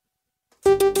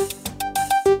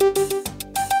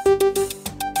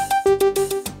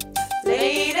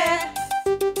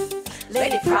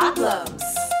 Lady problems.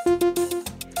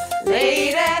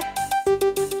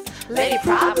 Lady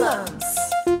problems.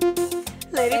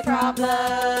 Lady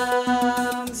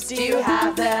problems. Do you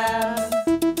have them?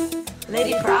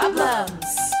 Lady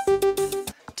problems.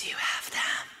 Do you have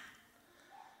them?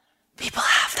 People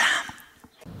have them.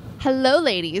 Hello,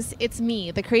 ladies. It's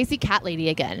me, the crazy cat lady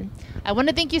again. I want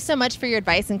to thank you so much for your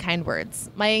advice and kind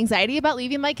words. My anxiety about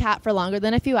leaving my cat for longer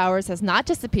than a few hours has not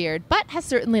disappeared, but has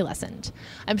certainly lessened.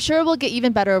 I'm sure it will get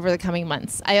even better over the coming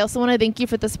months. I also want to thank you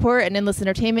for the support and endless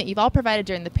entertainment you've all provided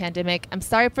during the pandemic. I'm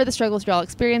sorry for the struggles you're all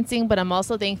experiencing, but I'm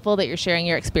also thankful that you're sharing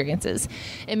your experiences.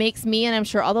 It makes me, and I'm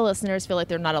sure all the listeners, feel like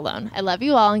they're not alone. I love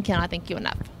you all and cannot thank you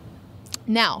enough.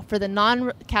 Now, for the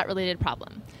non-cat related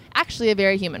problem. Actually, a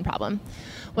very human problem.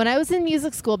 When I was in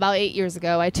music school about 8 years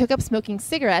ago, I took up smoking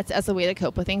cigarettes as a way to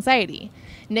cope with anxiety.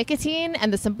 Nicotine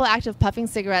and the simple act of puffing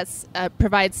cigarettes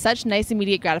provides such nice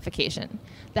immediate gratification.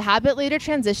 The habit later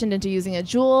transitioned into using a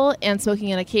Juul and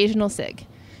smoking an occasional cig.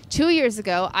 2 years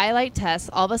ago, I, like Tess,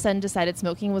 all of a sudden decided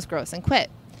smoking was gross and quit.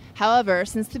 However,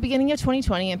 since the beginning of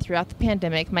 2020 and throughout the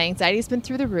pandemic, my anxiety has been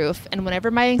through the roof, and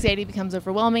whenever my anxiety becomes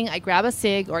overwhelming, I grab a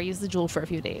cig or use the Juul for a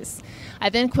few days. I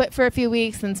then quit for a few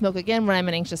weeks and smoke again when I'm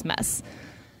an anxious mess.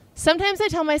 Sometimes I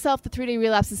tell myself the 3-day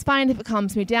relapse is fine if it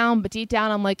calms me down, but deep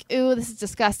down I'm like, ooh, this is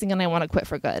disgusting and I want to quit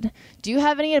for good. Do you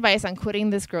have any advice on quitting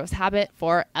this gross habit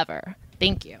forever?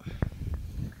 Thank you.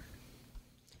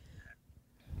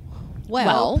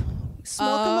 Well,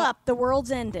 Smoke them up. The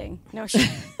world's ending. No shit.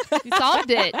 You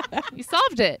solved it. You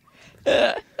solved it.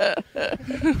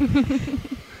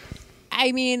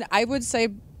 I mean, I would say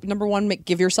number one,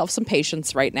 give yourself some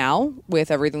patience right now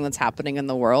with everything that's happening in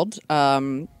the world.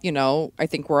 I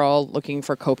think we're all looking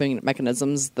for coping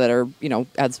mechanisms that are,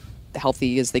 as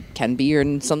healthy as they can be,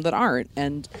 and some that aren't.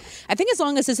 And I think as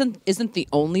long as isn't the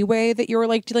only way that you're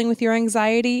like dealing with your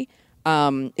anxiety,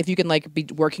 if you can like be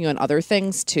working on other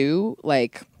things too,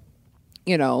 like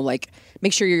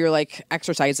make sure you're like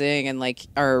exercising and like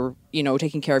are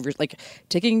taking care of your like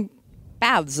taking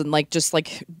baths and like just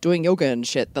like doing yoga and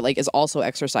shit that like is also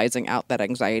exercising out that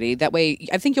anxiety. That way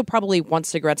I think you'll probably want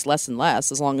cigarettes less and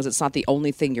less, as long as it's not the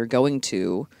only thing you're going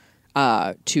to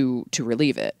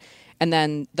relieve it. And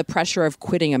then the pressure of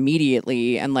quitting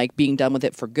immediately and like being done with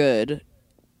it for good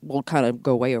will kind of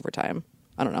go away over time.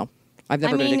 I don't know. I've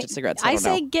never been addicted to cigarettes. So I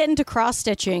say get into cross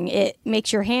stitching. It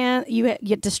makes your hand, you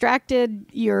get distracted.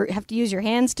 You have to use your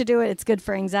hands to do it. It's good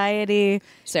for anxiety.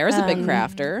 Sarah's a big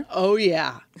crafter. Oh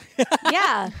yeah.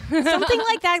 Yeah. Something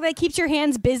like that keeps your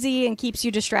hands busy and keeps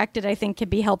you distracted, I think, could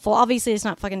be helpful. Obviously, it's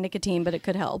not fucking nicotine, but it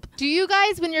could help. Do you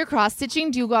guys, when you're cross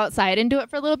stitching, do you go outside and do it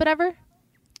for a little bit ever?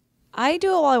 I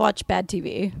do it while I watch bad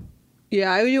TV.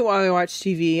 Yeah, I do it while I watch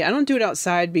TV. I don't do it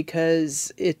outside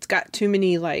because it's got too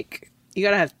many you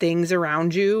gotta have things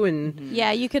around you, and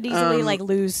yeah, you could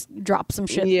easily drop some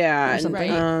shit. Yeah, or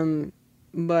something.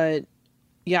 But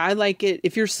yeah, I like it.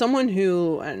 If you're someone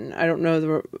who, and I don't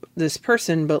know this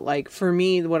person, but like for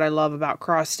me, what I love about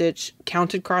cross stitch,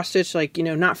 counted cross stitch,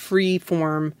 not free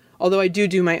form. Although I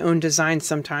do my own design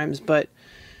sometimes, but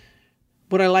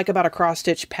what I like about a cross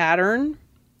stitch pattern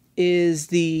is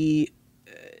the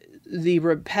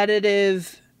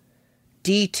repetitive,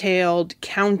 detailed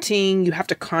counting. You have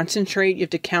to concentrate. You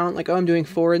have to count I'm doing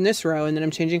 4 in this row and then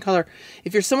I'm changing color.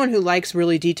 If you're someone who likes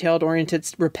really detailed oriented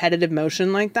repetitive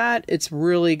motion like that, it's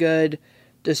really good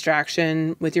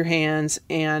distraction with your hands.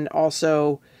 And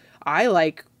also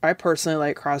I personally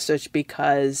like cross stitch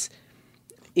because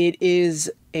it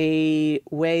is a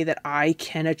way that I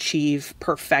can achieve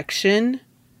perfection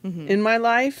in my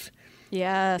life.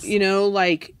 Yes.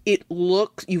 It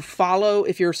looks,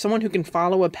 if you're someone who can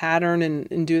follow a pattern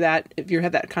and do that, if you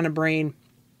have that kind of brain,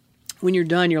 when you're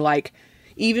done, you're like,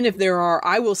 even if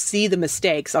I will see the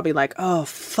mistakes. I'll be like, oh,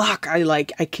 fuck. I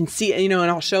can see it, and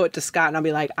I'll show it to Scott and I'll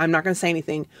be like, I'm not going to say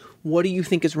anything. What do you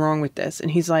think is wrong with this? And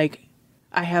he's like,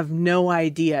 I have no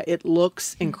idea. It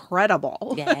looks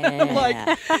incredible.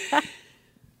 Yeah.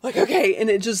 Okay. And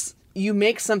it just, you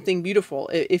make something beautiful.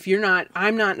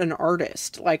 I'm not an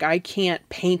artist. I can't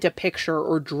paint a picture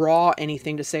or draw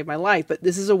anything to save my life, but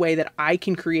this is a way that I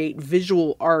can create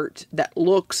visual art that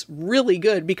looks really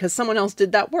good because someone else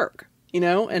did that work,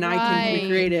 and I can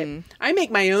recreate it. I make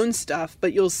my own stuff,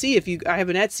 but you'll see I have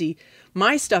an Etsy,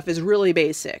 my stuff is really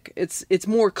basic. It's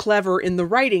more clever in the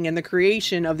writing and the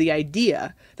creation of the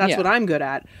idea. That's what I'm good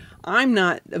at. I'm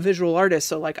not a visual artist,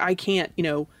 so I can't,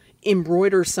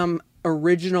 embroider some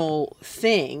original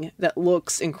thing that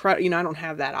looks incredible. I don't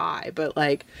have that eye, but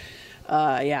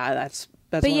that's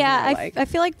but yeah, I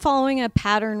feel like following a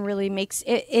pattern really makes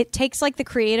it takes the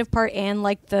creative part and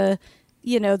the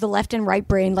the left and right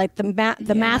brain,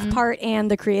 the math part and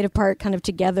the creative part kind of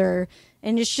together,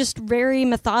 and it's just very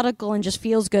methodical and just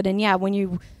feels good. And yeah,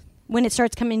 when it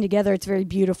starts coming together, it's very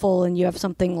beautiful and you have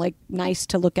something nice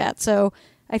to look at. So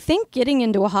I think getting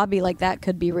into a hobby like that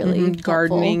could be really helpful.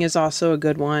 Gardening is also a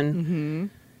good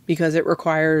one because it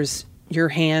requires your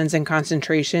hands and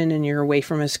concentration, and you're away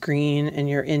from a screen and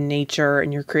you're in nature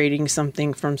and you're creating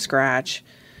something from scratch.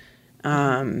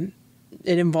 It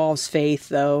involves faith,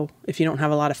 though. If you don't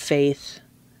have a lot of faith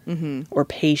or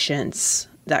patience,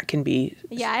 that can be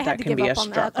I had to give up on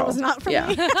that. That was not for me.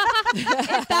 Is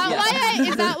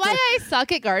that why I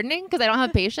suck at gardening? Because I don't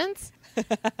have patience?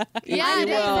 Yeah,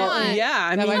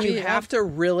 I mean, you have to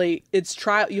really,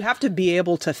 you have to be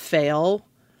able to fail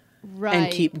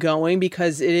and keep going,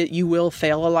 because you will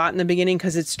fail a lot in the beginning,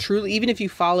 because it's truly, even if you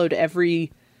followed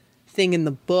everything in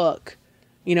the book,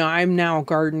 I'm now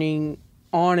gardening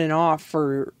on and off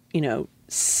for, I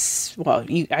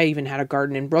even had a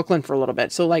garden in Brooklyn for a little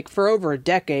bit. So for over a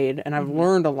decade, and I've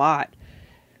learned a lot.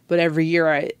 But every year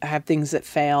I have things that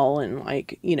fail, and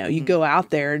you go out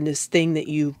there and this thing that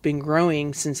you've been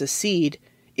growing since a seed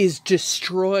is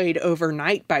destroyed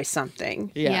overnight by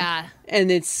something. Yeah. And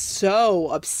it's so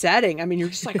upsetting. I mean, you're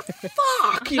just like,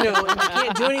 fuck, and you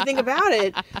can't do anything about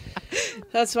it.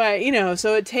 That's why,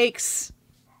 so it takes,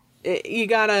 you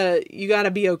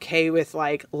gotta be okay with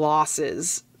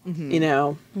losses you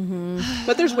know.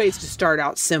 But there's ways to start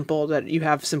out simple that you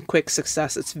have some quick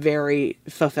success. It's very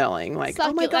fulfilling. Like,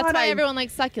 oh my God, that's why everyone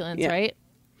likes succulents, right?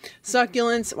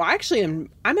 Succulents. Well, actually, I'm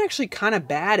actually kind of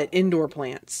bad at indoor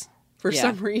plants. For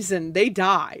some reason, they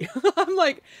die. I'm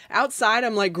like outside.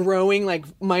 I'm like growing like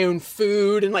my own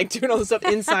food and like doing all this stuff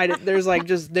inside. There's like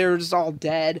they're just all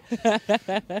dead.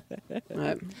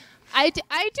 I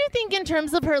do think in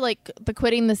terms of her like the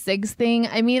quitting the cigs thing.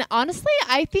 I mean, honestly,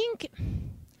 I think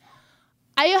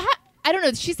I don't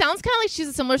know. She sounds kind of like she's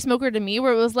a similar smoker to me,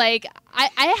 where it was like,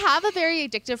 I have a very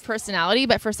addictive personality,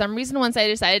 but for some reason, once I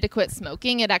decided to quit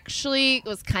smoking, it actually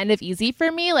was kind of easy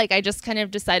for me. Like, I just kind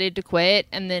of decided to quit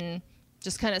and then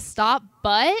just kind of stop.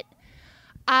 But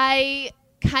I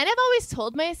kind of always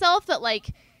told myself that,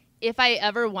 like, if I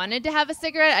ever wanted to have a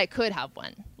cigarette, I could have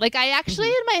one. Like, I actually,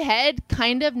 in my head,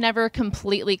 kind of never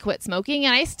completely quit smoking,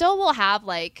 and I still will have,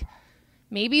 like,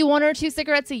 maybe 1 or 2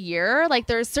 cigarettes a year. Like,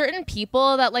 there's certain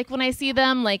people that, like, when I see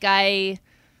them, like, they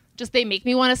make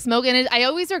me want to smoke, and I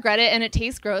always regret it, and it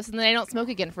tastes gross, and then I don't smoke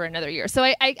again for another year. So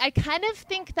I kind of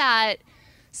think that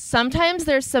sometimes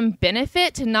there's some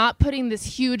benefit to not putting this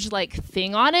huge, like,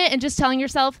 thing on it and just telling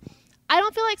yourself, I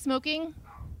don't feel like smoking.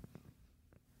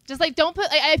 Just, like, don't put,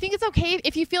 I think it's okay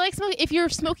if you feel like smoking, if you're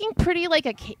smoking pretty, like,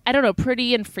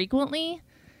 pretty infrequently,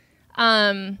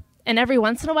 and every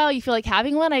once in a while you feel like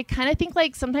having one, I kind of think,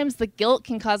 like, sometimes the guilt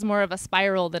can cause more of a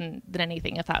spiral than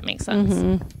anything, if that makes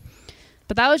sense.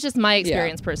 But that was just my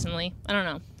experience personally. I don't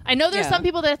know. I know there's some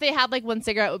people that if they had, like, 1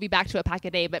 cigarette, it would be back to a pack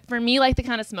a day. But for me, like, the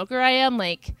kind of smoker I am,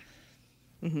 like,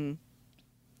 I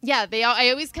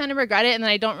always kind of regret it, and then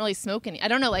I don't really smoke any. I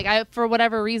don't know, like, for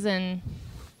whatever reason.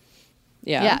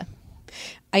 Yeah.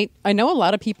 I know a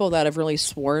lot of people that have really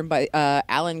sworn by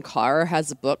Alan Carr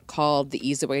has a book called The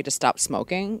Easy Way to Stop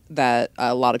Smoking that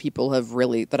a lot of people have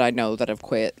really, that I know that have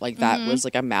quit. Like, that was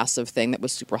like a massive thing that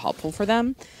was super helpful for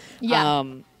them.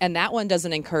 And that one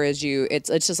doesn't encourage you. It's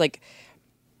just like,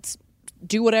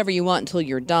 do whatever you want until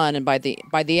you're done, and by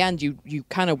the end you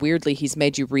kind of weirdly, he's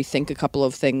made you rethink a couple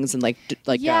of things and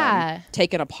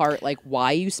taken apart like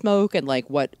why you smoke and like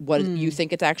what you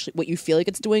think it's actually, what you feel like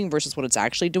it's doing versus what it's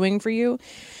actually doing for you,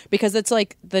 because it's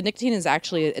like the nicotine is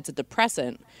actually, it's a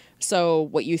depressant. So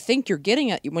what you think you're getting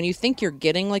at, when you think you're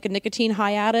getting like a nicotine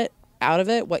high out of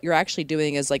it, what you're actually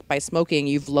doing is, like, by smoking,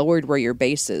 you've lowered where your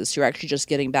base is. You're actually just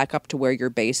getting back up to where your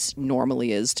base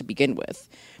normally is to begin with.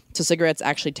 So cigarettes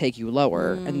actually take you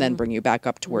lower and then bring you back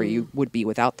up to where you would be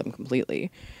without them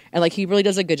completely. And, like, he really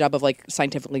does a good job of, like,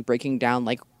 scientifically breaking down,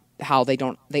 like, how they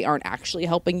aren't actually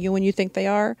helping you when you think they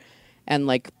are. And,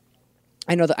 like,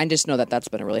 I just know that that's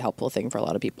been a really helpful thing for a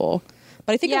lot of people.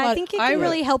 But I think I think it can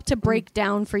really help to break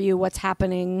down for you what's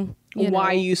happening,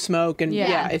 why you smoke, and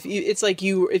if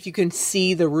you can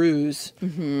see the ruse, the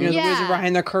ruse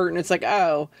behind the curtain. It's like,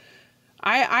 oh.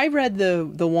 I read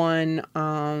the one,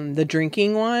 the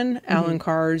drinking one, Alan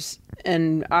Carr's,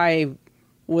 and I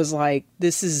was like,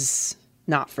 this is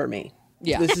not for me.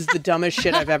 Yeah. This is the dumbest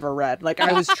shit I've ever read. Like,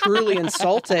 I was truly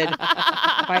insulted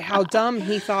by how dumb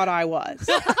he thought I was.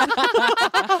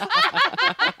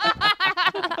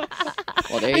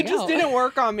 Well, there you go. It just didn't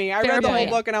work on me. I read the whole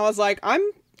book and I was like,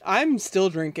 I'm still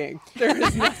drinking. There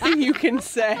is nothing you can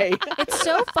say. It's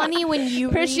so funny when you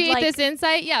appreciate read, this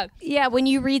insight. Yeah, when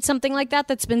you read something like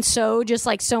that's been so just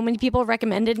like so many people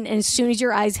recommended, and as soon as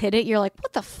your eyes hit it, you're like,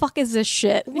 what the fuck is this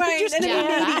shit?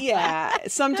 Right.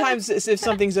 Sometimes if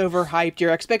something's overhyped,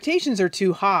 your expectations are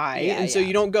too high, so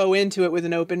you don't go into it with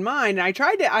an open mind. And I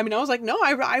tried to. I was like, no,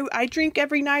 I drink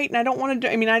every night, and I don't want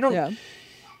to. I don't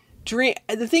drink.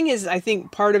 The thing is, I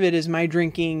think part of it is my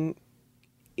drinking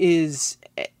is,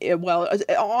 well,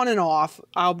 on and off.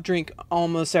 I'll drink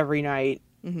almost every night,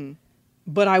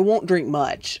 but I won't drink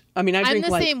much. I mean, I drink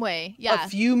the like same way. a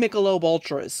few Michelob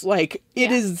Ultras. Like,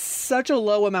 it is such a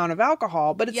low amount of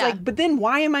alcohol, but it's like, but then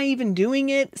why am I even doing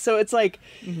it? So it's like,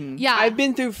 I've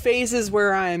been through phases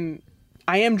where I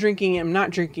am drinking, I'm not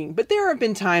drinking, but there have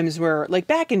been times where, like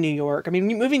back in New York, I mean,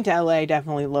 moving to LA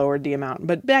definitely lowered the amount,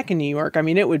 but back in New York, I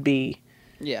mean, it would be,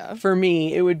 for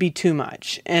me, it would be too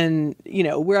much. And,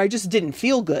 where I just didn't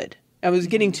feel good. I was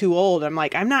getting too old. I'm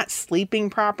like, I'm not sleeping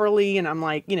properly. And I'm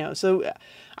like, so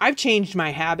I've changed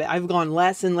my habit. I've gone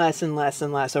less and less and less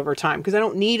and less over time because I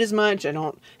don't need as much. I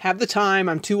don't have the time.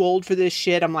 I'm too old for this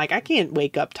shit. I'm like, I can't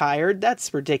wake up tired.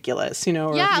 That's ridiculous, Like,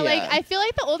 I feel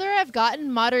like the older I've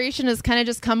gotten, moderation has kind of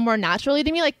just come more naturally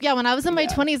to me. Like, when I was in my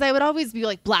 20s, I would always be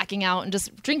like blacking out and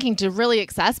just drinking to really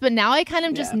excess. But now I kind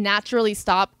of just naturally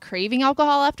stop craving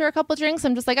alcohol after a couple drinks.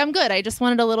 I'm just like, I'm good. I just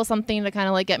wanted a little something to kind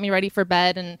of like get me ready for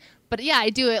bed. But I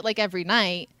do it like every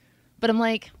night. But I'm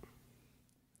like,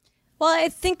 Well, I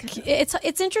think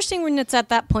it's interesting when it's at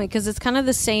that point because it's kind of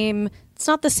the same. It's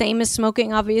not the same as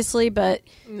smoking, obviously, but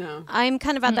No. I'm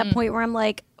kind of at that point where I'm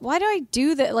like, why do I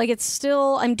do that? Like, it's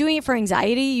still, I'm doing it for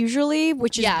anxiety usually,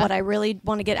 which is what I really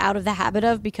want to get out of the habit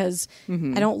of because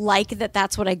I don't like that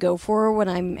that's what I go for when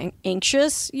I'm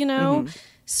anxious, you know?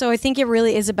 So I think it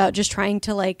really is about just trying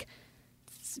to like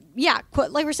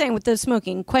we're saying with the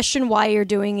smoking, question why you're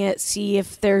doing it, see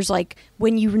if there's like,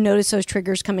 when you notice those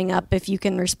triggers coming up, if you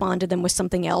can respond to them with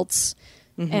something else.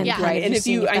 And Right. And if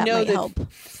you, I know that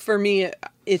help. for me,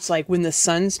 it's like when the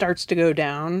sun starts to go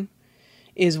down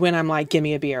is when I'm like, give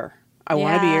me a beer. I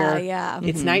want a beer. Yeah.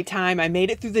 It's nighttime. I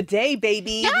made it through the day,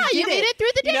 baby. Yeah, you made it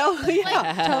through the day. You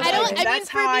know? Like, That's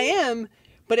how I am.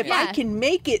 But if I can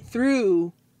make it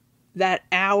through that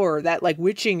hour, that like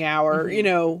witching hour, you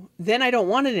know, then I don't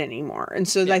want it anymore. And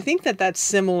so I think that that's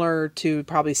similar to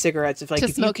probably cigarettes. If like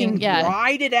if smoking, you can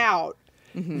ride it out,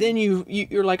 then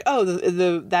you're like, oh,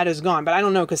 the that is gone. But I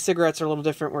don't know, because cigarettes are a little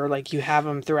different where like you have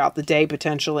them throughout the day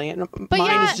potentially. And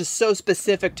mine is just so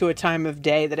specific to a time of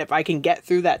day that if I can get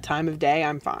through that time of day,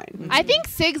 I'm fine. I think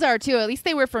cigs are too. At least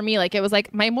they were for me. Like it was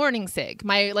like my morning cig,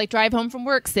 my like drive home from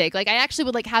work cig. Like I actually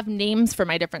would like have names for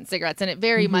my different cigarettes, and it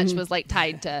very much was like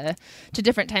tied to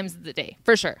different times of the day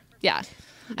for sure. Yeah.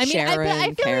 I mean, Sharon, I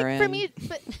feel Karen. like for me,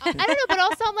 but I don't know. But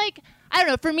also, I'm like, I don't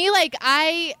know. For me, like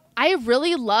I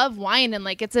really love wine, and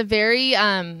like it's a very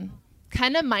kind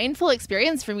of mindful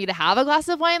experience for me to have a glass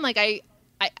of wine. Like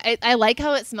I like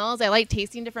how it smells. I like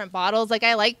tasting different bottles. Like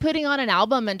I like putting on an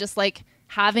album and just like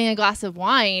having a glass of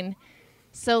wine.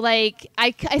 So like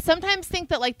I sometimes think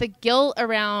that like the guilt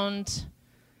around,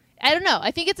 I don't know.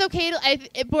 I think it's okay to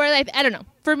I don't know.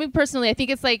 For me personally, I think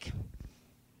it's like,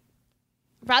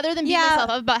 rather than beating myself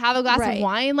up about have a glass of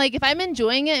wine, like if I'm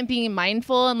enjoying it and being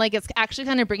mindful and like it's actually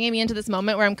kind of bringing me into this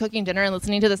moment where I'm cooking dinner and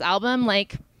listening to this album,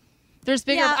 like there's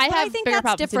bigger. I think bigger that's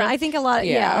problems, different. You know? I think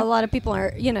a lot of people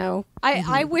are. You know,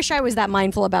 I wish I was that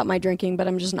mindful about my drinking, but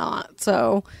I'm just not.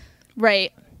 So,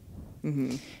 right.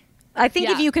 I think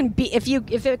if you can be, if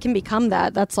it can become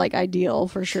that, that's like ideal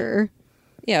for sure.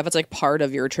 Yeah, if it's like part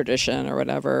of your tradition or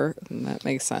whatever, then that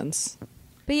makes sense.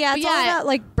 But yeah, it's all about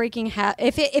like breaking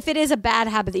if it is a bad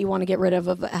habit that you want to get rid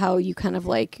of how you kind of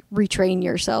like retrain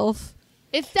yourself.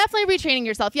 It's definitely retraining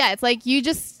yourself. Yeah, it's like you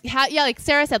just like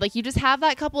Sarah said, like you just have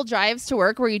that couple drives to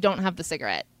work where you don't have the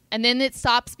cigarette. And then it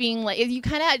stops being like, you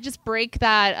kind of just break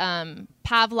that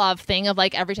Pavlov thing of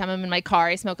like every time I'm in my car,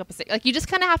 I smoke up a cigarette. Like you just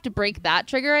kind of have to break that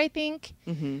trigger, I think.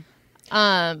 And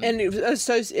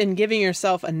giving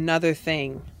yourself another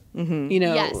thing, you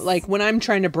know, like when I'm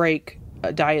trying to break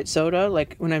a diet soda,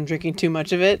 like when I'm drinking too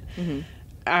much of it,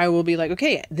 I will be like,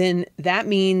 okay, then that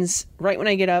means right when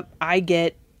I get up, I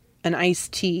get an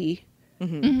iced tea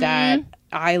that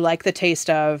I like the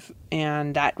taste of,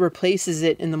 and that replaces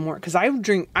it in the morning. Because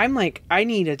I'm like, I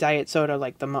need a diet soda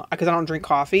like because I don't drink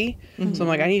coffee. So I'm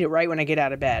like, I need it right when I get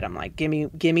out of bed. I'm like, give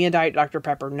me a Diet Dr.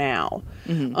 Pepper now.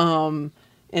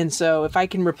 And so if I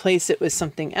can replace it with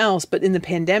something else, but in the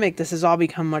pandemic, this has all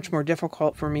become much more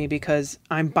difficult for me because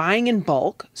I'm buying in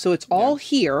bulk. So it's all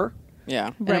here.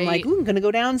 Yeah. And I'm like, I'm going to go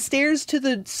downstairs to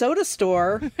the soda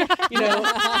store, you know,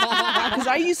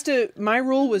 because my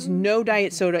rule was no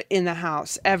diet soda in the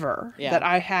house ever that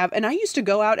I have. And I used to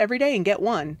go out every day and get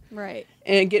one. Right.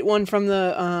 And get one from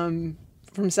the,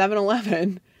 from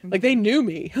 7-Eleven. Like they knew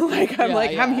me. Like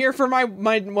I'm here for my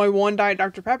one Diet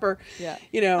Dr. Pepper. Yeah.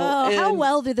 You know. Oh, how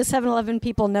well do the 7-Eleven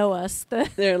people know us?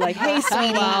 They're like, hey,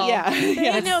 sweetie.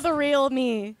 They know the real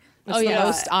me. It's the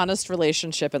most honest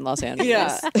relationship in Los Angeles.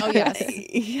 Yeah. Oh yes.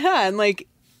 Yeah, and like,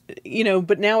 you know,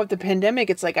 but now with the pandemic,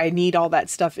 it's like I need all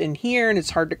that stuff in here, and it's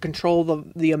hard to control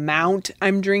the amount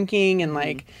I'm drinking, and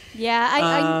like.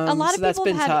 Yeah, a lot so of that's people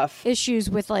been have had tough. issues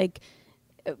with like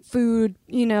food,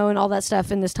 you know, and all that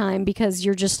stuff in this time because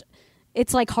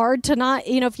it's like hard to not,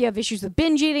 you know, if you have issues with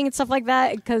binge eating and stuff like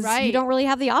that, because you don't really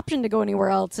have the option to go anywhere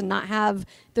else and not have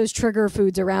those trigger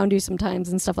foods around you sometimes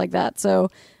and stuff like that. So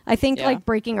I think like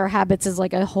breaking our habits is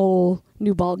like a whole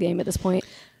new ball game at this point.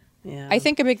 Yeah. I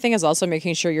think a big thing is also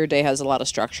making sure your day has a lot of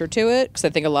structure to it, because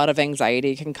I think a lot of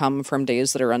anxiety can come from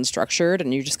days that are unstructured,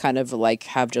 and you just kind of like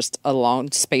have just a long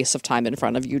space of time in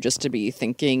front of you just to be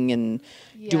thinking and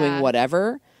doing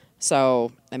whatever.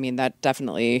 So, I mean, that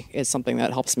definitely is something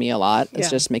that helps me a lot. It's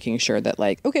just making sure that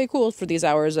like, okay, cool, for these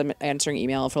hours I'm answering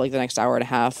email, for like the next hour and a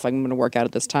half I'm going to work out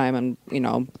at this time, and you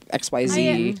know,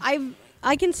 XYZ.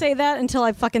 I can say that until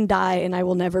I fucking die, and I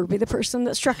will never be the person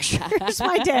that structures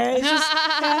my day. It's just,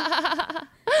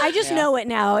 I just know it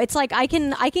now. It's like I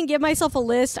can give myself a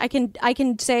list. I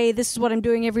can say this is what I'm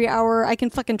doing every hour. I can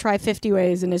fucking try 50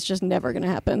 ways, and it's just never gonna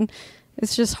happen.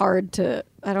 It's just hard to,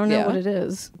 I don't know what it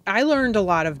is. I learned a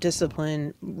lot of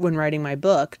discipline when writing my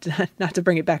book. Not to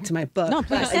bring it back to my book, No,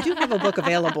 but I do have a book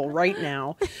available right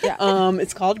now. Yeah.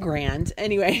 It's called Grand.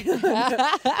 Anyway,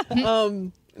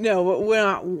 no,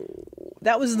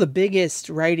 that was the biggest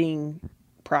writing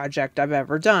project I've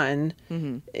ever done.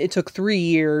 Mm-hmm. It took 3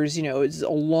 years. You know, it's a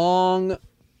long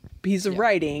piece of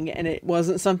writing, and it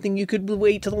wasn't something you could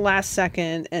wait till the last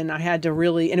second, and I had to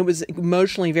really, and it was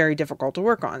emotionally very difficult to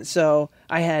work on. So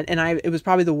it was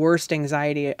probably the worst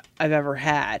anxiety I've ever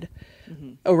had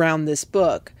around this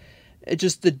book.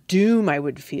 Just the doom I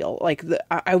would feel,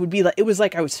 I would be like, it was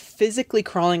like I was physically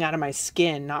crawling out of my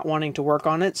skin, not wanting to work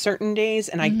on it certain days,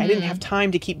 and I didn't have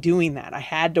time to keep doing that. I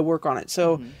had to work on it.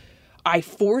 So I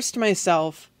forced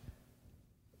myself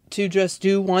to just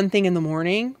do one thing in the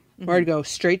morning, where I'd go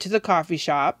straight to the coffee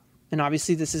shop. And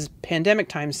obviously this is pandemic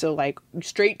time. So like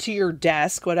straight to your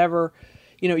desk, whatever,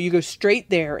 you go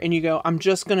straight there and you go, I'm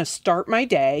just going to start my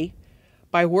day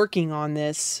by working on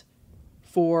this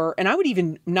and I would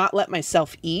even not let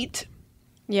myself eat.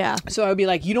 Yeah. So I would be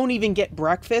like, you don't even get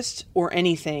breakfast or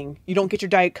anything. You don't get your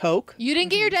Diet Coke. You didn't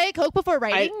get your Diet Coke before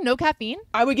writing? No caffeine?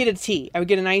 I would get a tea. I would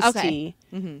get an iced tea.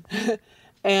 Mm-hmm.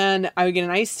 And I would get an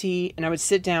iced tea and I would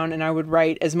sit down and I would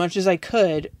write as much as I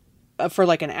could for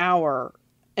like an hour,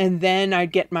 and then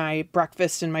I'd get my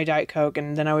breakfast and my Diet Coke,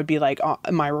 and then I would be like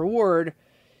my reward,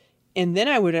 and then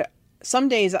I would some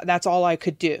days that's all I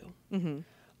could do.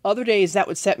 Other days that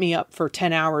would set me up for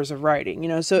 10 hours of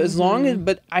writing, so as long as,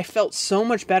 but I felt so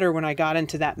much better when I got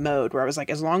into that mode where I was like,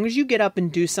 as long as you get up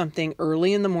and do something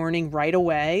early in the morning right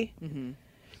away,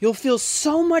 you'll feel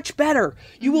so much better.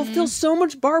 You will feel so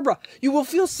much, Barbara. You will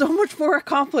feel so much more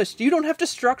accomplished. You don't have to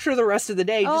structure the rest of the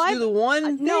day. Just do the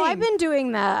one thing. No, I've been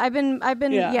doing that. I've been,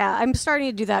 I'm starting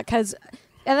to do that because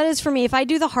that is for me. If I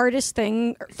do the hardest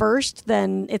thing first,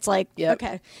 then it's like,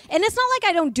 okay. And it's not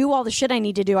like I don't do all the shit I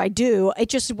need to do. I do. It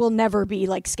just will never be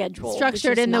like scheduled.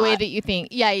 Structured in the way that you think.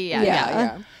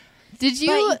 Yeah. Did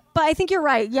you? But I think you're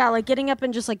right. Yeah, like getting up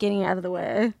and just like getting out of the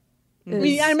way. I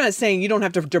mean, I'm not saying you don't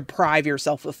have to deprive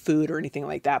yourself of food or anything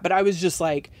like that, but I was just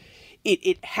like,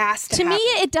 it has to happen. Me,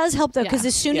 it does help though, because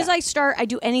as soon as I start, I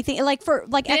do anything like for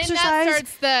like exercise.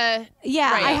 That starts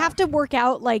I have to work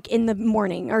out like in the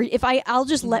morning, or if I'll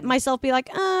just let myself be like,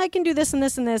 I can do this and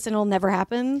this and this, and it'll never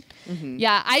happen.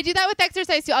 Yeah, I do that with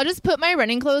exercise too. I'll just put my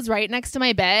running clothes right next to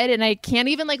my bed, and I can't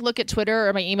even like look at Twitter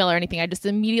or my email or anything. I just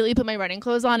immediately put my running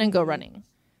clothes on and go running.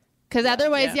 Because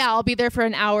otherwise, I'll be there for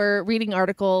an hour reading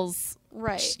articles,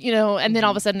 right? And then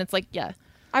all of a sudden it's like,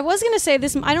 I was gonna say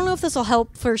this. I don't know if this will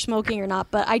help for smoking or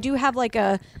not, but I do have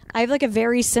I have a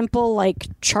very simple like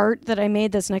chart that I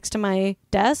made that's next to my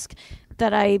desk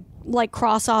that I like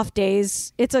cross off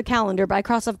days. It's a calendar, but I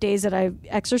cross off days that I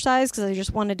exercise because I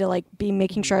just wanted to like be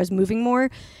making sure I was moving more.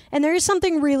 And there is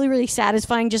something really, really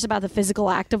satisfying just about the physical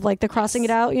act of like the crossing it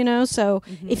out, So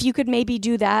if you could maybe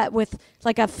do that with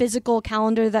like a physical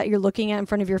calendar that you're looking at in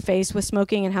front of your face with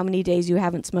smoking and how many days you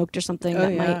haven't smoked or something,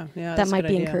 that might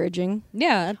be encouraging.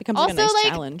 Yeah, it becomes also, like a nice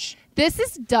challenge. This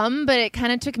is dumb, but it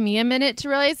kind of took me a minute to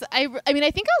realize. I mean,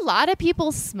 I think a lot of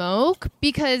people smoke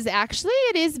because actually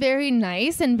it is very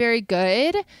nice and very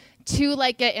good to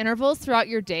like at intervals throughout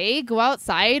your day go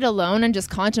outside alone and just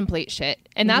contemplate shit.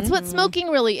 And that's what smoking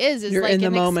really is you're like in the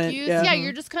an moment. excuse. Yeah,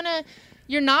 you're just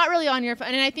you're not really on your phone.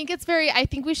 And I think I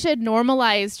think we should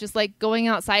normalize just like going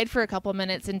outside for a couple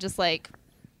minutes and just like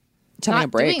taking a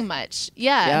break. Doing much.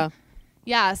 Yeah,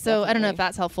 so definitely. I don't know if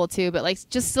that's helpful too, but like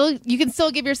just you can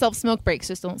still give yourself smoke breaks,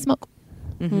 just don't smoke.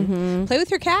 Play with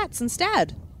your cats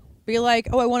instead. Be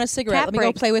like, I want a cigarette. Let me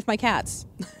go play with my cats.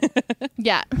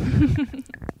 Yeah.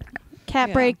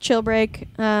 Cat break, chill break.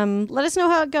 Let us know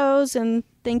how it goes, and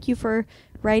thank you for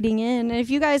writing in. And if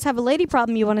you guys have a lady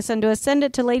problem you want to send to us, send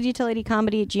it to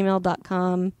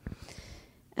ladytoladycomedy@gmail.com.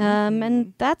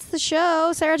 And that's the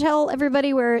show. Sarah, tell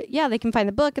everybody where they can find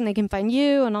the book and they can find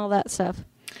you and all that stuff.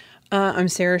 I'm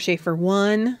Sara Schaefer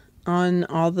 1 on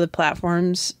all the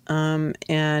platforms,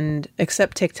 and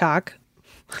except TikTok.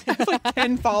 I have like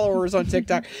 10 followers on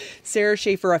TikTok. Sarah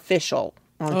Schaefer Official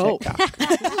on TikTok.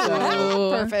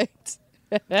 Perfect.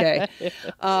 Okay.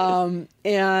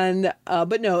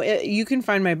 But no, you can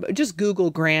find just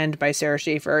Google Grand by Sara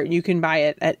Schaefer, and you can buy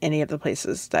it at any of the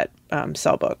places that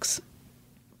sell books.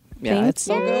 Yeah, it's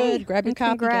so good. Grab your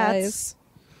copy, guys.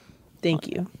 Thank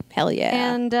you. Hell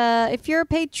yeah. And if you're a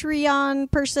Patreon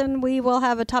person, we will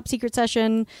have a top secret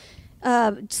session.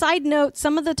 Side note,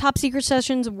 some of the top secret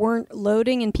sessions weren't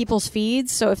loading in people's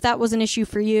feeds. So if that was an issue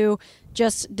for you,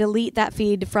 just delete that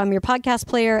feed from your podcast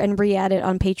player and re-add it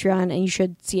on Patreon, and you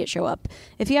should see it show up.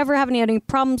 If you ever have any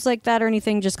problems like that or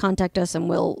anything, just contact us and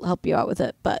we'll help you out with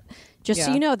it. But Just so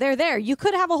Yeah. you know, they're there. You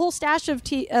could have a whole stash of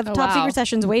top wow. secret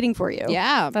sessions waiting for you.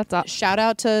 Yeah. That's awesome. Shout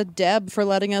out to Deb for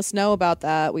letting us know about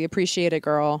that. We appreciate it,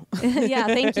 girl. Yeah,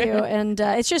 thank you. And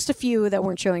it's just a few that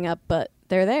weren't showing up, but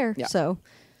they're there. Yeah. So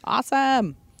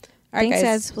Awesome. All right, thanks,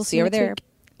 guys. guys. We'll see you over next there. week.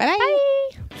 Bye-bye.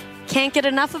 Can't get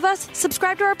enough of us?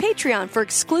 Subscribe to our Patreon for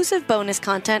exclusive bonus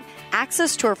content,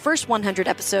 access to our first 100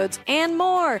 episodes, and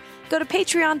more. Go to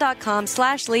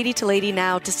patreon.com/lady2lady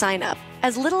now to sign up.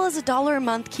 As little as $1 a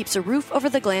month keeps a roof over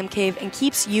the glam cave and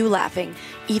keeps you laughing,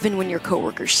 even when your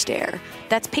coworkers stare.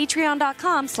 That's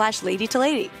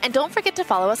patreon.com/lady2lady. And don't forget to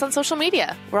follow us on social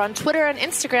media. We're on Twitter and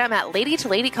Instagram at Lady to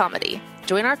Lady Comedy.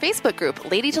 Join our Facebook group,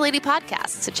 Lady to Lady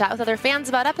Podcasts, to chat with other fans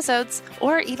about episodes,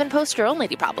 or even post your own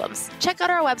lady problems. Check out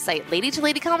our website,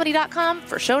 ladytoladycomedy.com,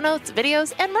 for show notes,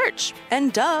 videos, and merch.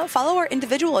 And follow our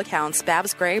individual accounts,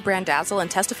 Babs Gray, Brandazzle, and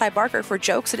Testify Barker for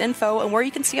jokes and info and where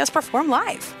you can see us perform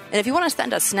live. And if you want to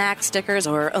send us snacks, stickers,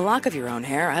 or a lock of your own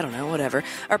hair, I don't know, whatever,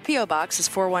 our P.O. Box is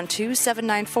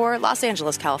 412-794, Los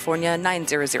Angeles, California,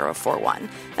 90041.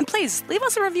 And please, leave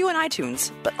us a review on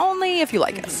iTunes, but only if you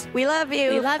like us. We love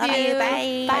you. We love you.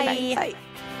 Bye. Bye. Bye.